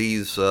of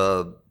these,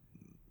 I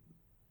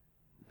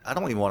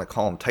don't even want to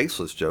call them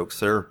tasteless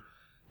jokes. They're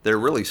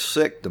really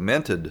sick,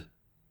 demented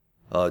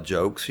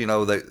jokes. You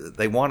know,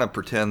 they want to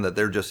pretend that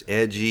they're just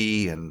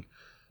edgy and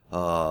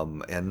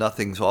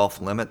nothing's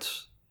off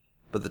limits.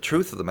 But the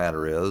truth of the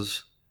matter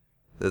is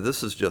that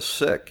this is just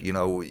sick. You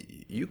know,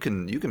 you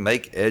can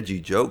make edgy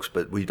jokes,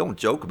 but we don't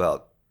joke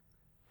about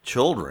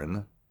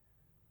children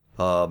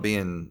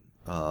being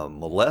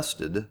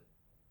molested.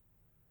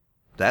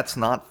 That's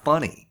not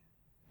funny.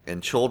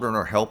 And children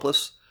are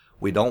helpless.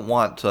 We don't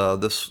want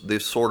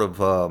this sort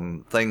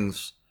of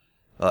things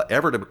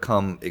ever to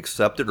become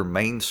accepted or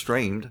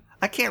mainstreamed.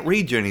 I can't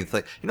read you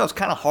anything. You know, it's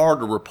kind of hard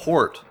to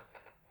report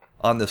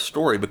on this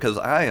story because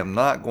I am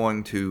not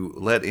going to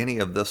let any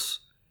of this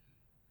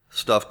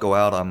stuff go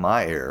out on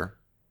my air.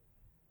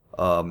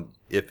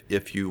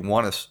 If you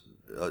want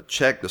to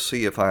check to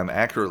see if I'm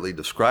accurately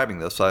describing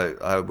this,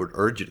 I would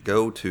urge you to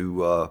go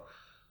to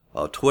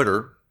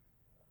Twitter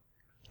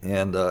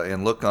and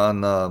look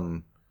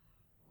on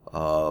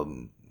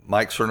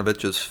Mike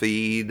Cernovich's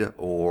feed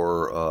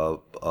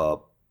or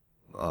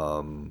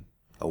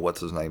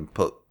what's his name?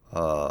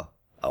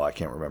 I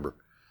can't remember.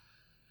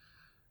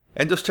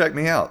 And just check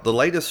me out. The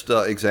latest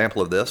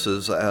example of this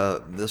is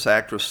this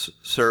actress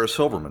Sarah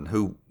Silverman,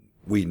 who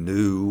we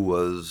knew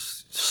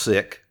was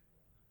sick,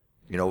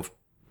 you know,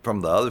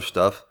 from the other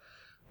stuff.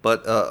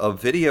 But a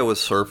video has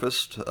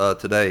surfaced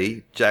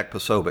today. Jack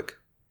Posobiec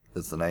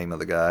is the name of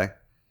the guy.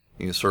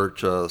 You can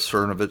search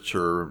Cernovich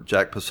or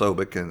Jack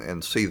Posobiec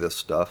and see this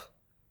stuff.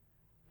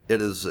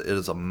 It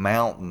is a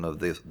mountain of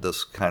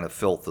this kind of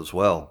filth as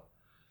well.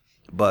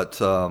 But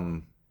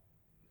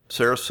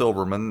Sarah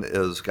Silverman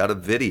has got a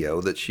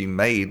video that she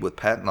made with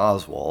Patton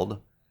Oswalt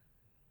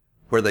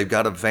where they've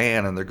got a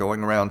van and they're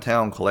going around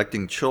town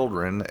collecting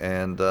children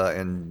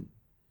and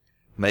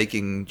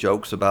making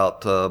jokes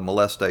about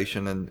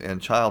molestation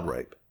and child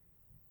rape.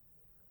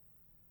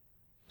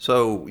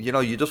 So, you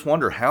know, you just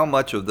wonder how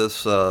much of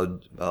this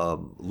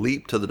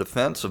leap to the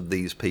defense of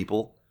these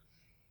people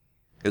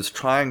is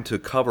trying to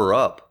cover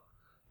up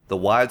the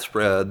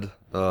widespread,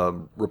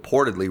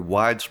 reportedly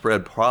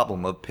widespread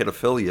problem of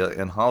pedophilia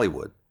in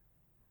Hollywood.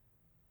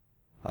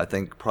 I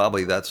think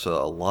probably that's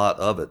a lot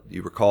of it.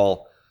 You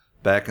recall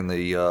back in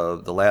the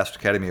last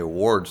Academy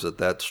Awards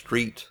that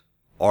street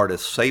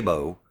artist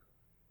Sabo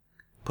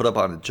put up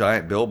on a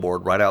giant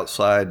billboard right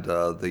outside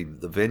the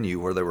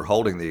venue where they were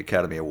holding the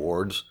Academy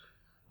Awards.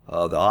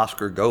 The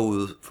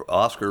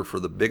Oscar for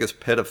the biggest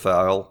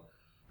pedophile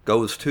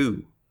goes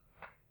to.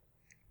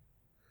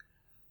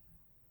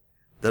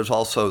 There's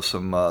also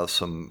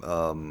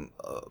some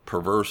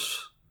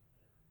perverse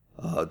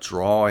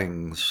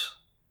drawings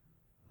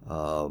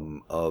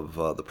of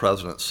the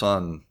president's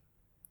son,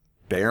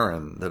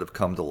 Barron, that have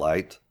come to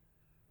light,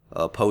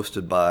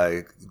 posted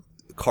by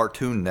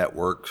Cartoon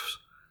Network's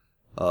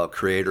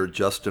creator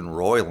Justin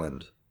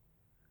Roiland.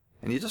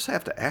 And you just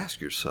have to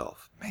ask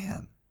yourself,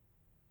 man,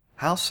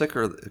 how sick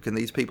can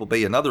these people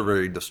be? Another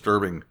very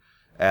disturbing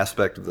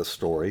aspect of this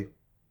story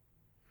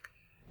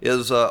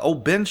is,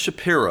 Ben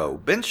Shapiro.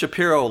 Ben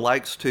Shapiro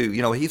likes to,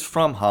 you know, he's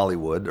from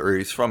Hollywood, or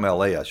he's from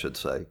LA, I should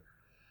say.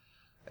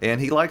 And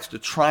he likes to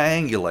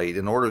triangulate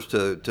in order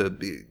to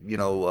be, you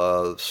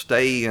know,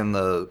 stay in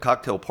the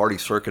cocktail party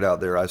circuit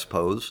out there, I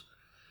suppose.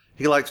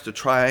 He likes to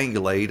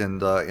triangulate,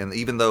 and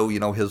even though, you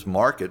know, his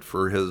market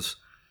for his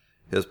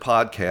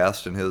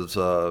podcast and his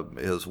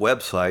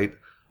website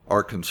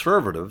are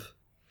conservative,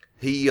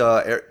 he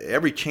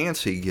every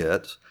chance he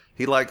gets,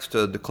 he likes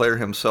to declare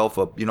himself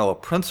a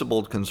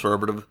principled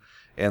conservative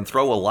and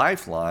throw a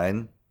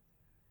lifeline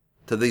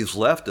to these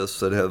leftists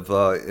that have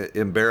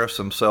embarrassed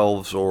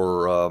themselves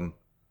or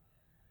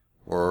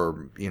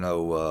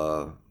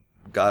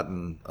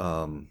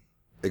gotten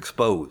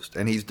exposed.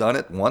 And he's done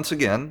it once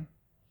again.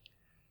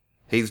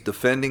 He's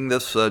defending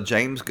this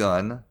James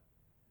gun.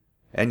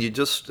 And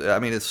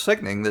it's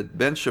sickening that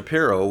Ben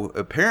Shapiro,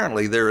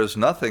 apparently there is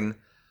nothing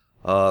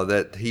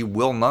that he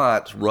will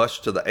not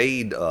rush to the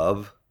aid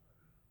of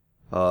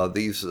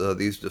these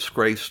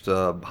disgraced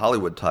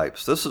Hollywood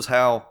types. This is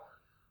how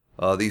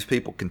these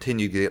people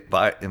continue to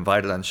get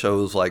invited on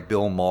shows like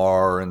Bill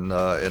Maher and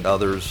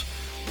others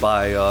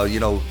by,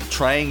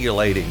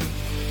 triangulating.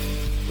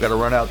 We've got to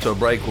run out to a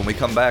break. When we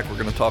come back, we're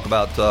going to talk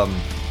about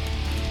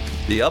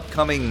the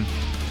upcoming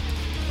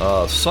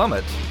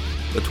summit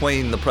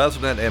between the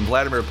president and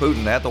Vladimir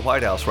Putin at the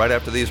White House right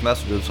after these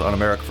messages on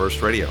America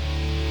First Radio.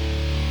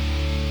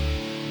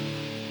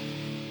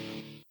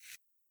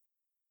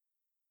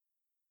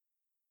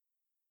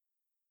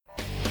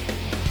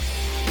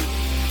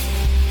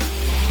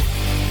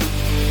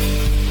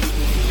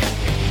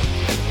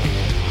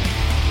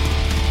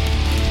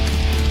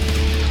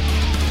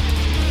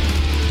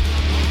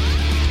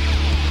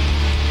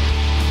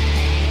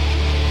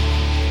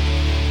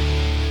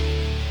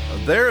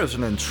 There is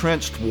an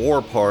entrenched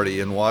war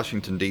party in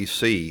Washington,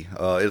 D.C.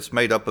 It's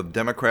made up of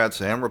Democrats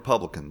and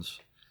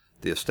Republicans,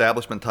 the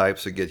establishment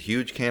types that get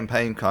huge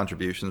campaign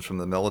contributions from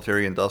the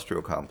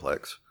military-industrial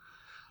complex.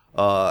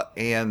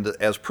 And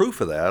as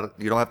proof of that,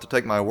 you don't have to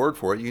take my word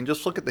for it. You can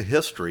just look at the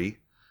history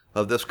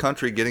of this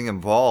country getting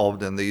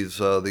involved in these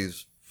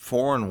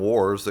foreign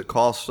wars that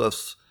cost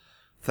us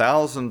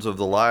thousands of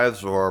the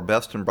lives of our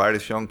best and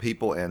brightest young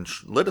people and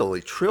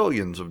literally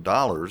trillions of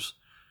dollars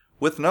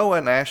with no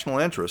national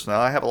interest.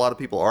 Now, I have a lot of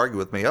people argue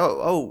with me,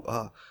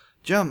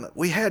 Jim,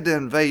 we had to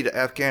invade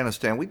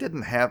Afghanistan. We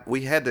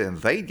had to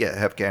invade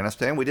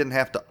Afghanistan. We didn't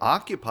have to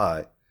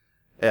occupy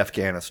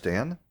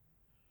Afghanistan.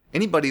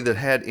 Anybody that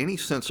had any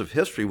sense of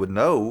history would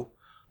know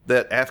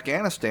that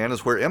Afghanistan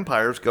is where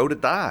empires go to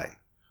die.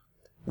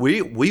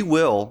 We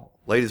will,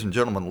 ladies and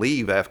gentlemen,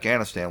 leave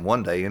Afghanistan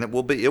one day, and it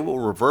will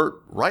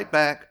revert right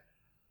back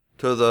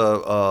to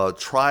the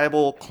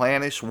tribal,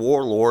 clannish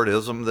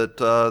warlordism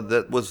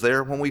that was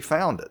there when we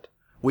found it.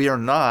 We are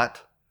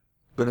not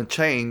going to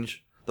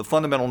change the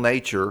fundamental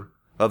nature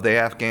of the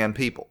Afghan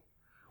people.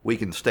 We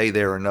can stay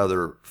there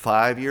another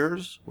 5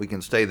 years. We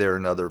can stay there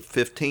another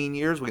 15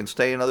 years. We can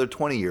stay another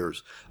 20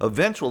 years.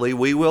 Eventually,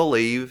 we will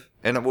leave,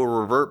 and it will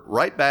revert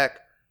right back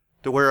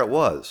to where it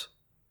was.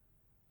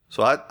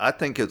 So I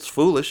think it's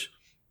foolish.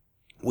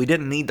 We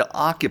didn't need to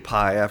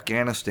occupy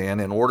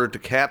Afghanistan in order to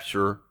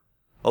capture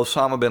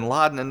Osama bin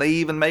Laden, and they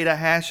even made a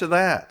hash of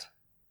that.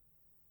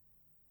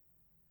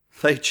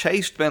 They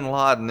chased bin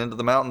Laden into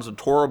the mountains of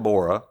Tora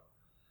Bora.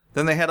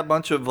 Then they had a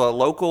bunch of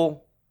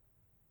local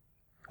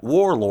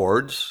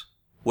warlords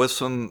with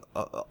some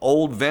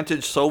old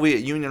vintage Soviet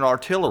Union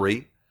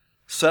artillery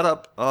set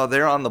up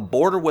there on the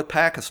border with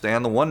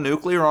Pakistan, the one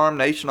nuclear-armed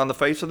nation on the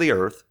face of the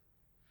earth,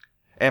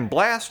 and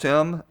blast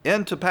him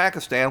into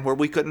Pakistan where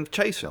we couldn't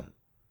chase him.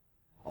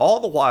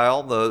 All the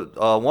while, the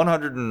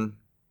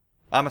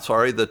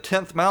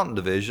 10th Mountain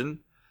Division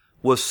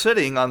was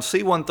sitting on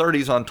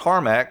C-130s on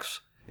tarmacs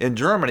in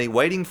Germany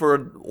waiting for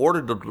an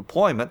order to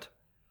deployment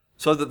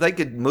so that they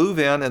could move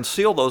in and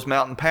seal those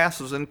mountain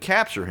passes and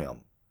capture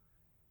him.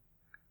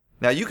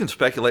 Now, you can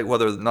speculate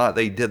whether or not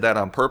they did that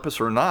on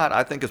purpose or not.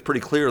 I think it's pretty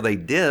clear they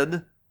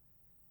did.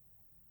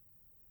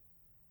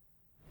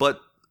 But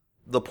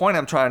the point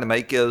I'm trying to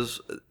make is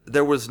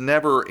there was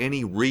never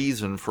any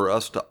reason for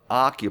us to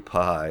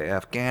occupy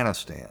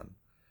Afghanistan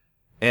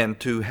and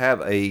to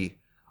have a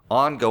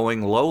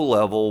ongoing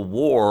low-level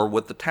war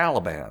with the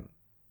Taliban.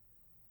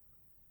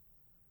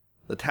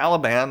 The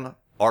Taliban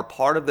are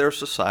part of their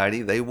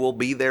society. They will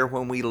be there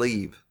when we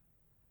leave.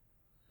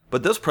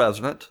 But this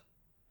president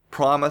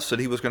promised that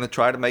he was going to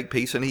try to make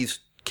peace, and he's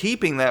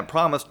keeping that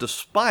promise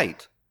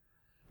despite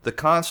the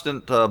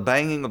constant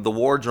banging of the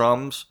war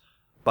drums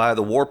by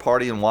the war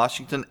party in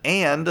Washington,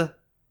 and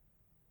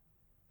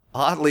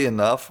oddly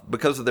enough,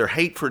 because of their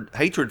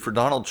hatred for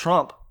Donald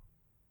Trump,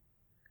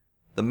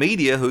 the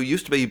media, who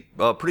used to be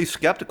pretty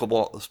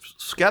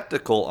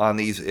skeptical on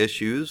these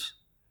issues,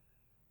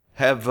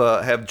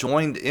 have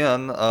joined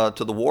in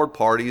to the war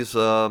parties,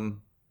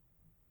 banging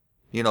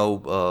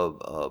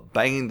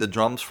the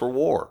drums for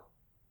war.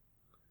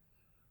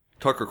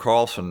 Tucker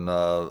Carlson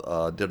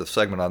did a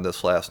segment on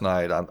this last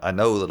night. I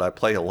know that I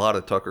play a lot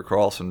of Tucker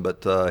Carlson,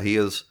 but he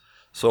is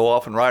so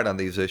often right on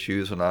these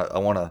issues, and I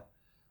want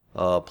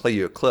to play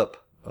you a clip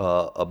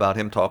about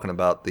him talking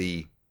about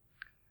the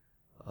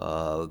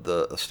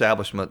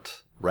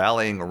establishment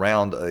rallying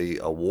around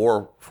a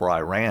war for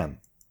Iran.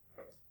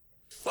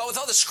 Well, with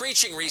all the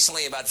screeching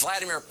recently about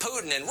Vladimir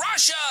Putin and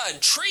Russia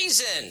and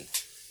treason,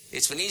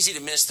 it's been easy to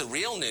miss the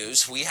real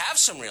news. We have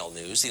some real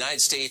news. The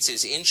United States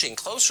is inching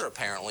closer,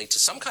 apparently, to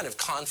some kind of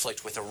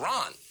conflict with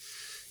Iran.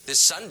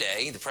 This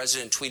Sunday, the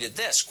president tweeted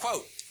this,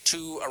 quote,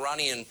 "To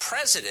Iranian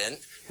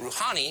President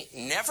Rouhani,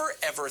 never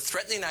ever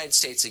threaten the United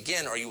States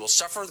again, or you will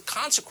suffer the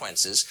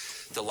consequences,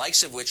 the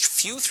likes of which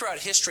few throughout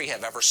history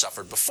have ever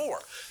suffered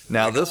before.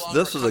 Now,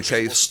 this is a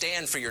case. Will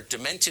stand for your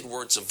demented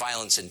words of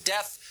violence and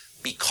death.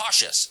 Be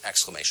cautious!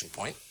 Exclamation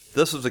point.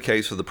 This is the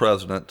case of the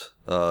president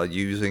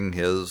using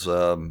his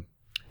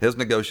his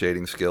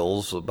negotiating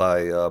skills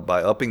by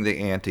upping the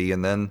ante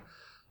and then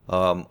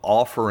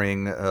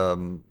offering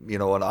an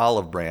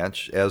olive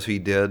branch, as he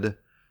did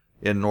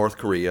in North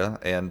Korea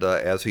and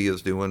as he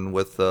is doing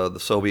with the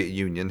Soviet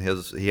Union.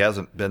 He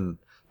hasn't been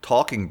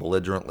talking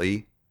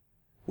belligerently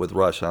with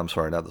Russia. I'm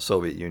sorry, not the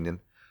Soviet Union,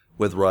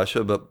 with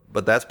Russia,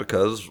 but that's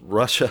because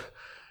Russia,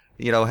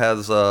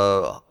 has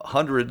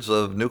hundreds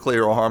of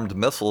nuclear-armed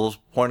missiles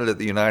pointed at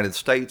the United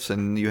States,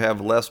 and you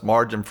have less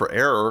margin for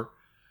error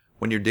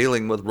when you're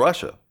dealing with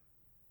Russia.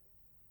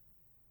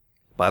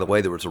 By the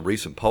way, there was a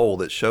recent poll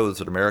that shows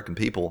that American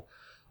people,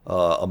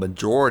 a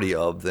majority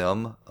of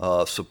them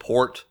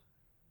support.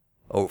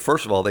 Oh,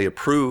 first of all, they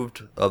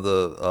approved of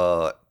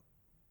the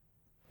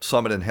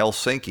summit in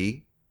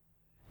Helsinki,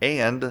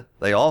 and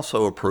they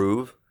also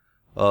approve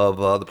of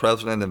the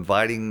president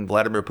inviting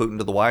Vladimir Putin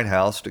to the White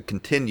House to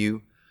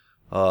continue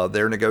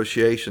their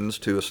negotiations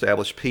to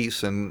establish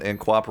peace and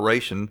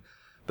cooperation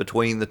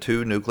between the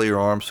two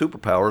nuclear-armed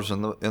superpowers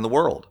in the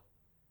world.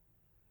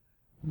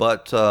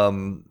 But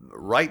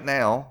right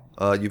now,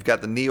 you've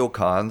got the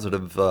neocons that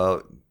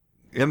have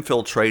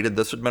infiltrated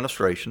this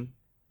administration,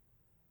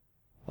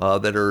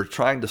 that are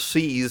trying to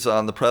seize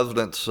on the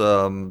president's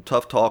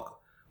tough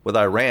talk with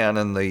Iran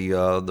and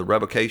the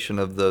revocation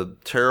of the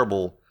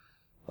terrible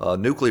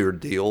nuclear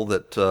deal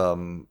that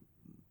Barack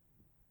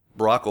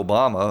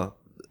Obama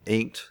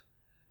inked,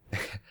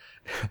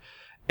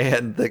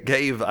 and that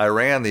gave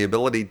Iran the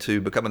ability to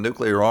become a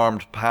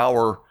nuclear-armed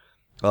power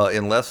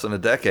in less than a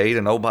decade,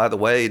 and oh, by the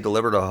way,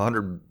 delivered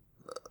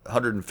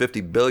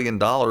 $150 billion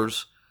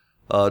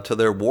to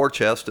their war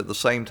chest at the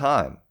same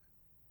time.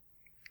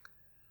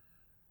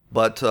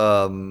 But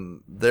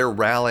they're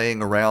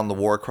rallying around the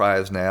war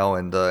cries now,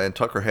 and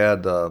Tucker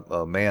had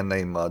a man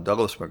named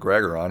Douglas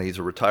McGregor on. He's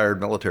a retired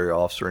military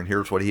officer, and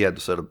here's what he had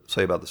to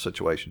say about the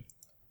situation.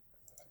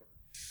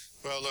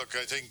 Well, look,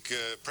 I think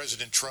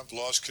President Trump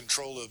lost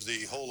control of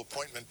the whole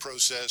appointment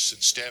process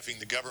and staffing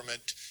the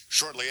government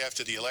shortly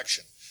after the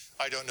election.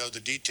 I don't know the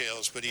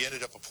details, but he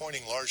ended up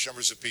appointing large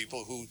numbers of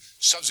people who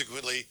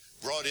subsequently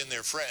brought in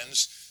their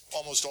friends,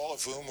 almost all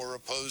of whom were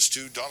opposed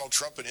to Donald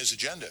Trump and his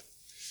agenda.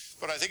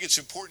 But I think it's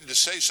important to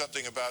say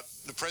something about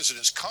the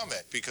president's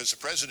comment, because the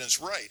president's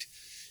right.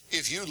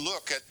 If you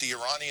look at the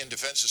Iranian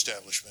defense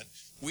establishment,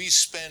 we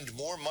spend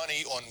more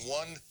money on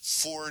one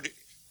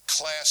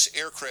Ford-class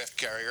aircraft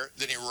carrier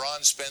than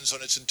Iran spends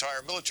on its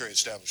entire military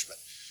establishment.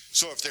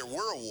 So if there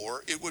were a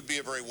war, it would be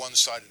a very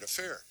one-sided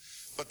affair.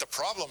 But the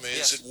problem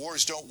is that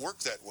wars don't work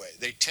that way.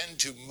 They tend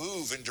to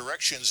move in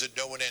directions that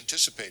no one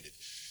anticipated.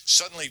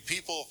 Suddenly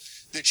people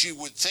that you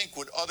would think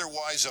would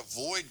otherwise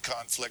avoid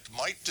conflict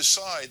might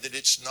decide that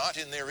it's not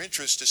in their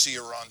interest to see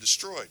Iran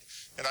destroyed.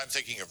 And I'm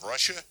thinking of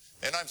Russia,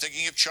 and I'm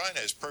thinking of China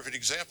as perfect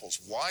examples.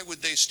 Why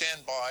would they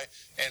stand by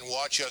and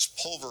watch us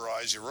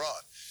pulverize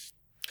Iran?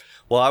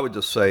 Well, I would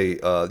just say,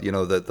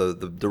 that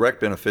the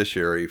direct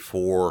beneficiary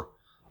for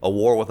a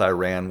war with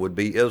Iran would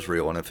be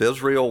Israel. And if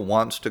Israel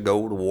wants to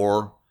go to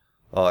war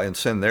and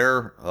send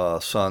their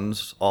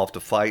sons off to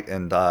fight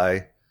and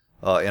die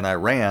in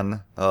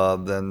Iran,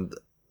 then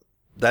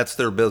that's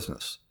their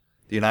business.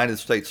 The United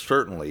States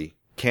certainly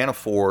can't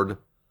afford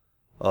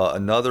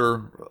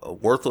another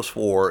worthless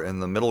war in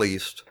the Middle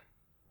East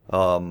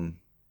that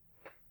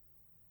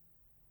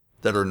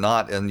are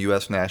not in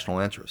U.S. national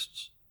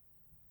interests.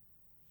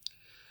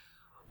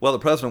 Well, the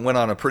president went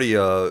on a pretty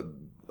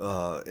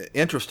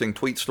interesting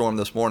tweet storm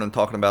this morning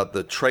talking about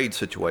the trade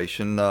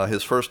situation.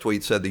 His first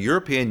tweet said, "The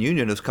European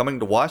Union is coming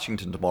to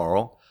Washington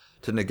tomorrow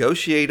to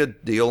negotiate a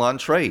deal on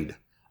trade.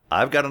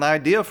 I've got an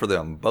idea for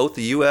them. Both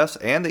the U.S.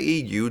 and the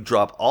EU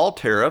drop all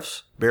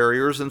tariffs,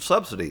 barriers, and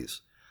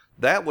subsidies.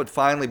 That would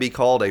finally be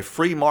called a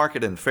free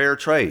market and fair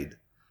trade.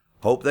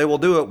 Hope they will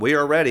do it. We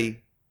are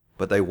ready."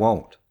 But they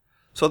won't.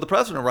 So the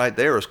president right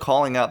there is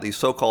calling out these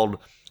so-called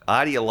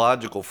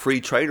ideological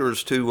free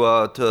traders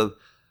to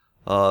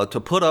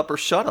put up or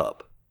shut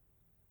up.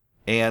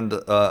 And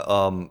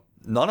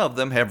none of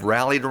them have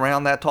rallied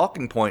around that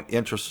talking point,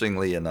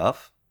 interestingly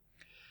enough.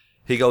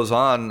 He goes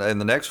on in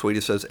the next tweet,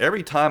 he says,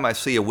 "Every time I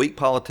see a weak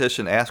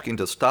politician asking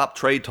to stop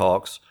trade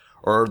talks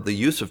or the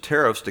use of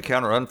tariffs to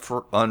counter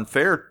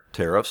unfair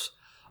tariffs,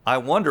 I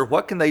wonder,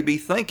 what can they be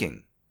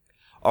thinking?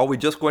 Are we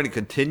just going to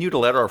continue to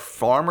let our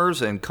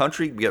farmers and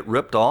country get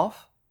ripped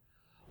off?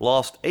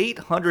 Lost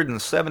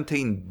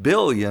 $817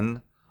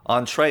 billion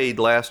on trade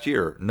last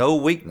year. No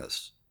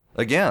weakness.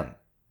 Again,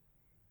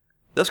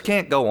 this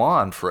can't go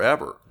on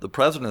forever. The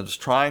president is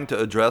trying to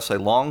address a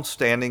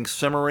long-standing,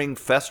 simmering,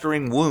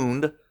 festering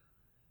wound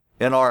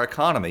in our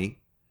economy,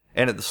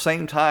 and at the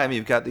same time,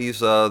 you've got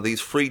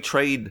these free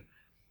trade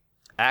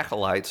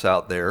acolytes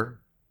out there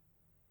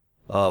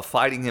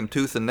fighting him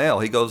tooth and nail."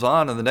 He goes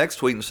on in the next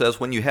tweet and says,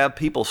 "When you have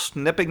people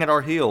snipping at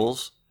our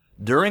heels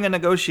during a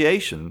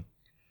negotiation,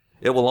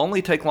 it will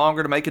only take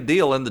longer to make a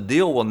deal, and the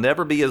deal will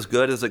never be as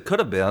good as it could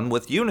have been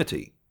with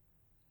unity.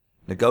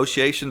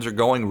 Negotiations are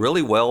going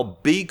really well.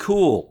 Be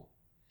cool.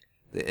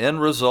 The end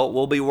result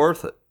will be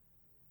worth it."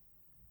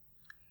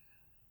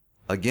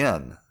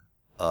 Again,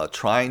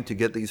 trying to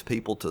get these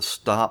people to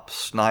stop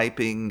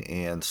sniping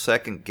and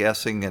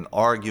second-guessing and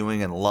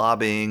arguing and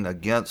lobbying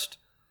against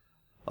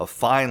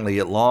finally,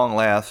 at long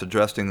last,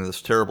 addressing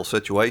this terrible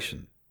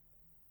situation.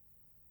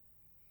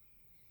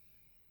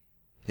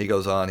 He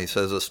goes on, he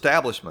says,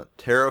 establishment,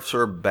 tariffs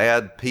are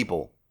bad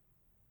people.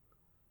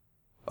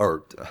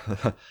 Or,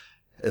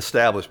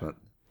 establishment,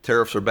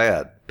 tariffs are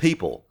bad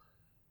people.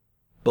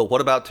 But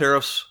what about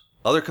tariffs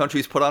other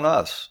countries put on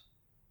us?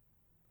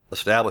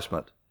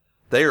 Establishment,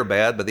 they are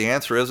bad, but the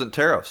answer isn't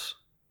tariffs.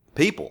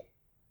 People.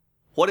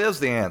 What is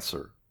the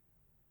answer?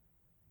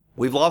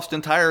 We've lost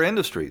entire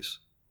industries.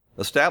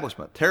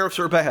 Establishment, tariffs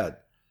are bad.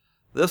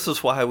 This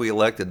is why we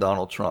elected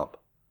Donald Trump.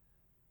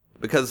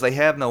 Because they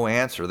have no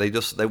answer. They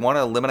want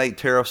to eliminate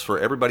tariffs for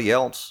everybody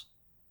else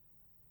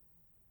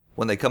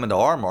when they come into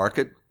our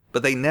market,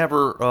 but they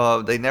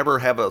never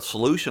have a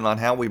solution on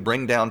how we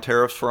bring down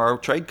tariffs for our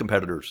trade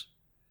competitors.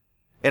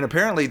 And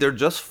apparently they're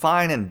just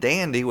fine and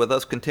dandy with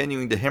us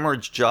continuing to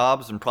hemorrhage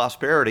jobs and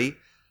prosperity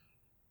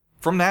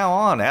from now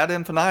on ad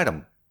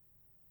infinitum.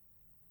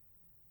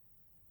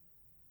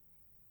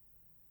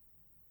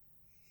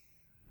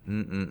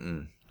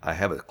 I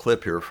have a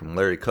clip here from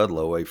Larry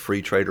Kudlow, a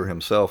free trader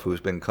himself who's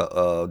been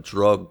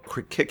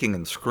drug kicking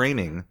and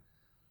screaming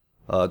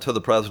to the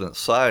president's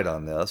side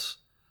on this,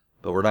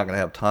 but we're not going to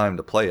have time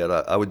to play it.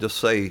 I would just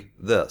say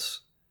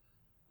this.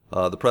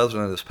 The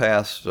president has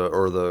passed,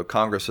 or the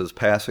Congress is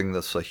passing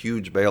this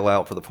huge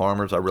bailout for the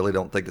farmers. I really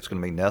don't think it's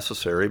going to be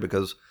necessary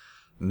because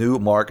new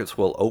markets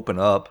will open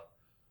up.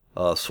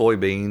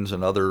 Soybeans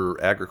and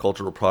other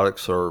agricultural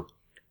products are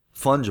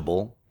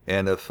fungible.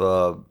 And if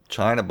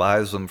China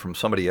buys them from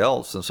somebody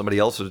else, then somebody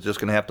else is just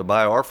going to have to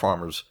buy our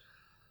farmers'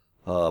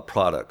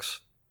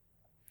 products.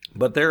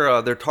 But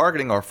they're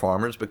targeting our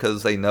farmers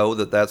because they know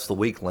that that's the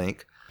weak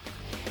link.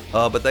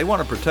 But they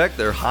want to protect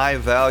their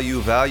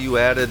high-value,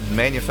 value-added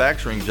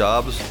manufacturing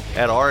jobs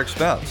at our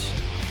expense.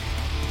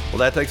 Well,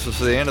 that takes us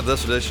to the end of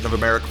this edition of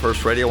America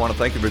First Radio. I want to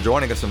thank you for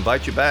joining us and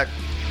invite you back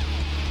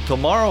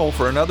tomorrow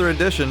for another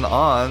edition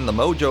on the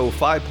Mojo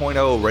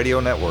 5.0 Radio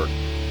Network.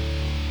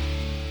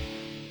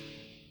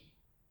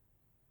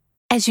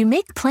 As you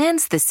make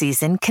plans this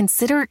season,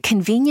 consider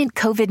convenient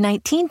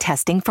COVID-19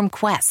 testing from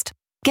Quest.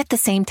 Get the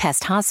same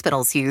test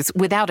hospitals use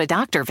without a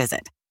doctor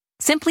visit.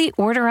 Simply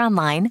order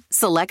online,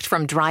 select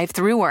from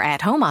drive-through or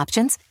at-home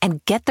options,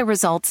 and get the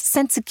results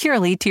sent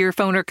securely to your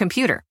phone or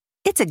computer.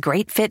 It's a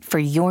great fit for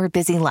your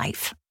busy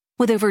life.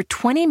 With over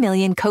 20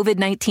 million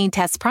COVID-19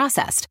 tests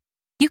processed,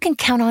 you can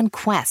count on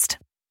Quest.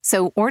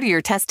 So order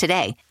your test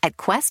today at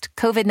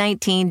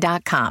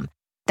questcovid19.com.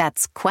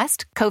 That's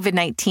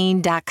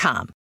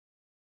questcovid19.com.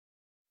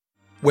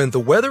 When the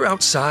weather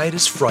outside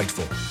is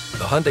frightful,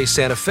 the Hyundai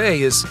Santa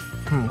Fe is,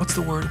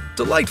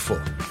 delightful.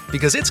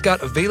 Because it's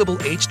got available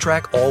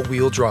H-Track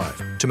all-wheel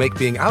drive to make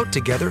being out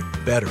together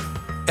better.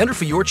 Enter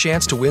for your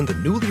chance to win the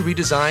newly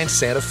redesigned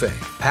Santa Fe,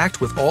 packed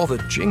with all the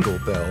jingle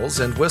bells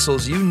and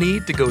whistles you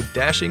need to go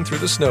dashing through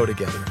the snow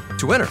together.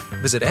 To enter,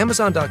 visit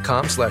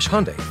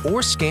Amazon.com/Hyundai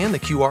or scan the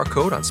QR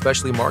code on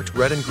specially marked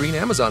red and green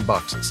Amazon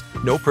boxes.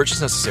 No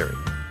purchase necessary.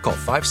 Call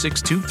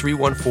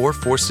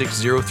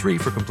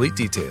 562-314-4603 for complete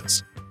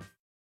details.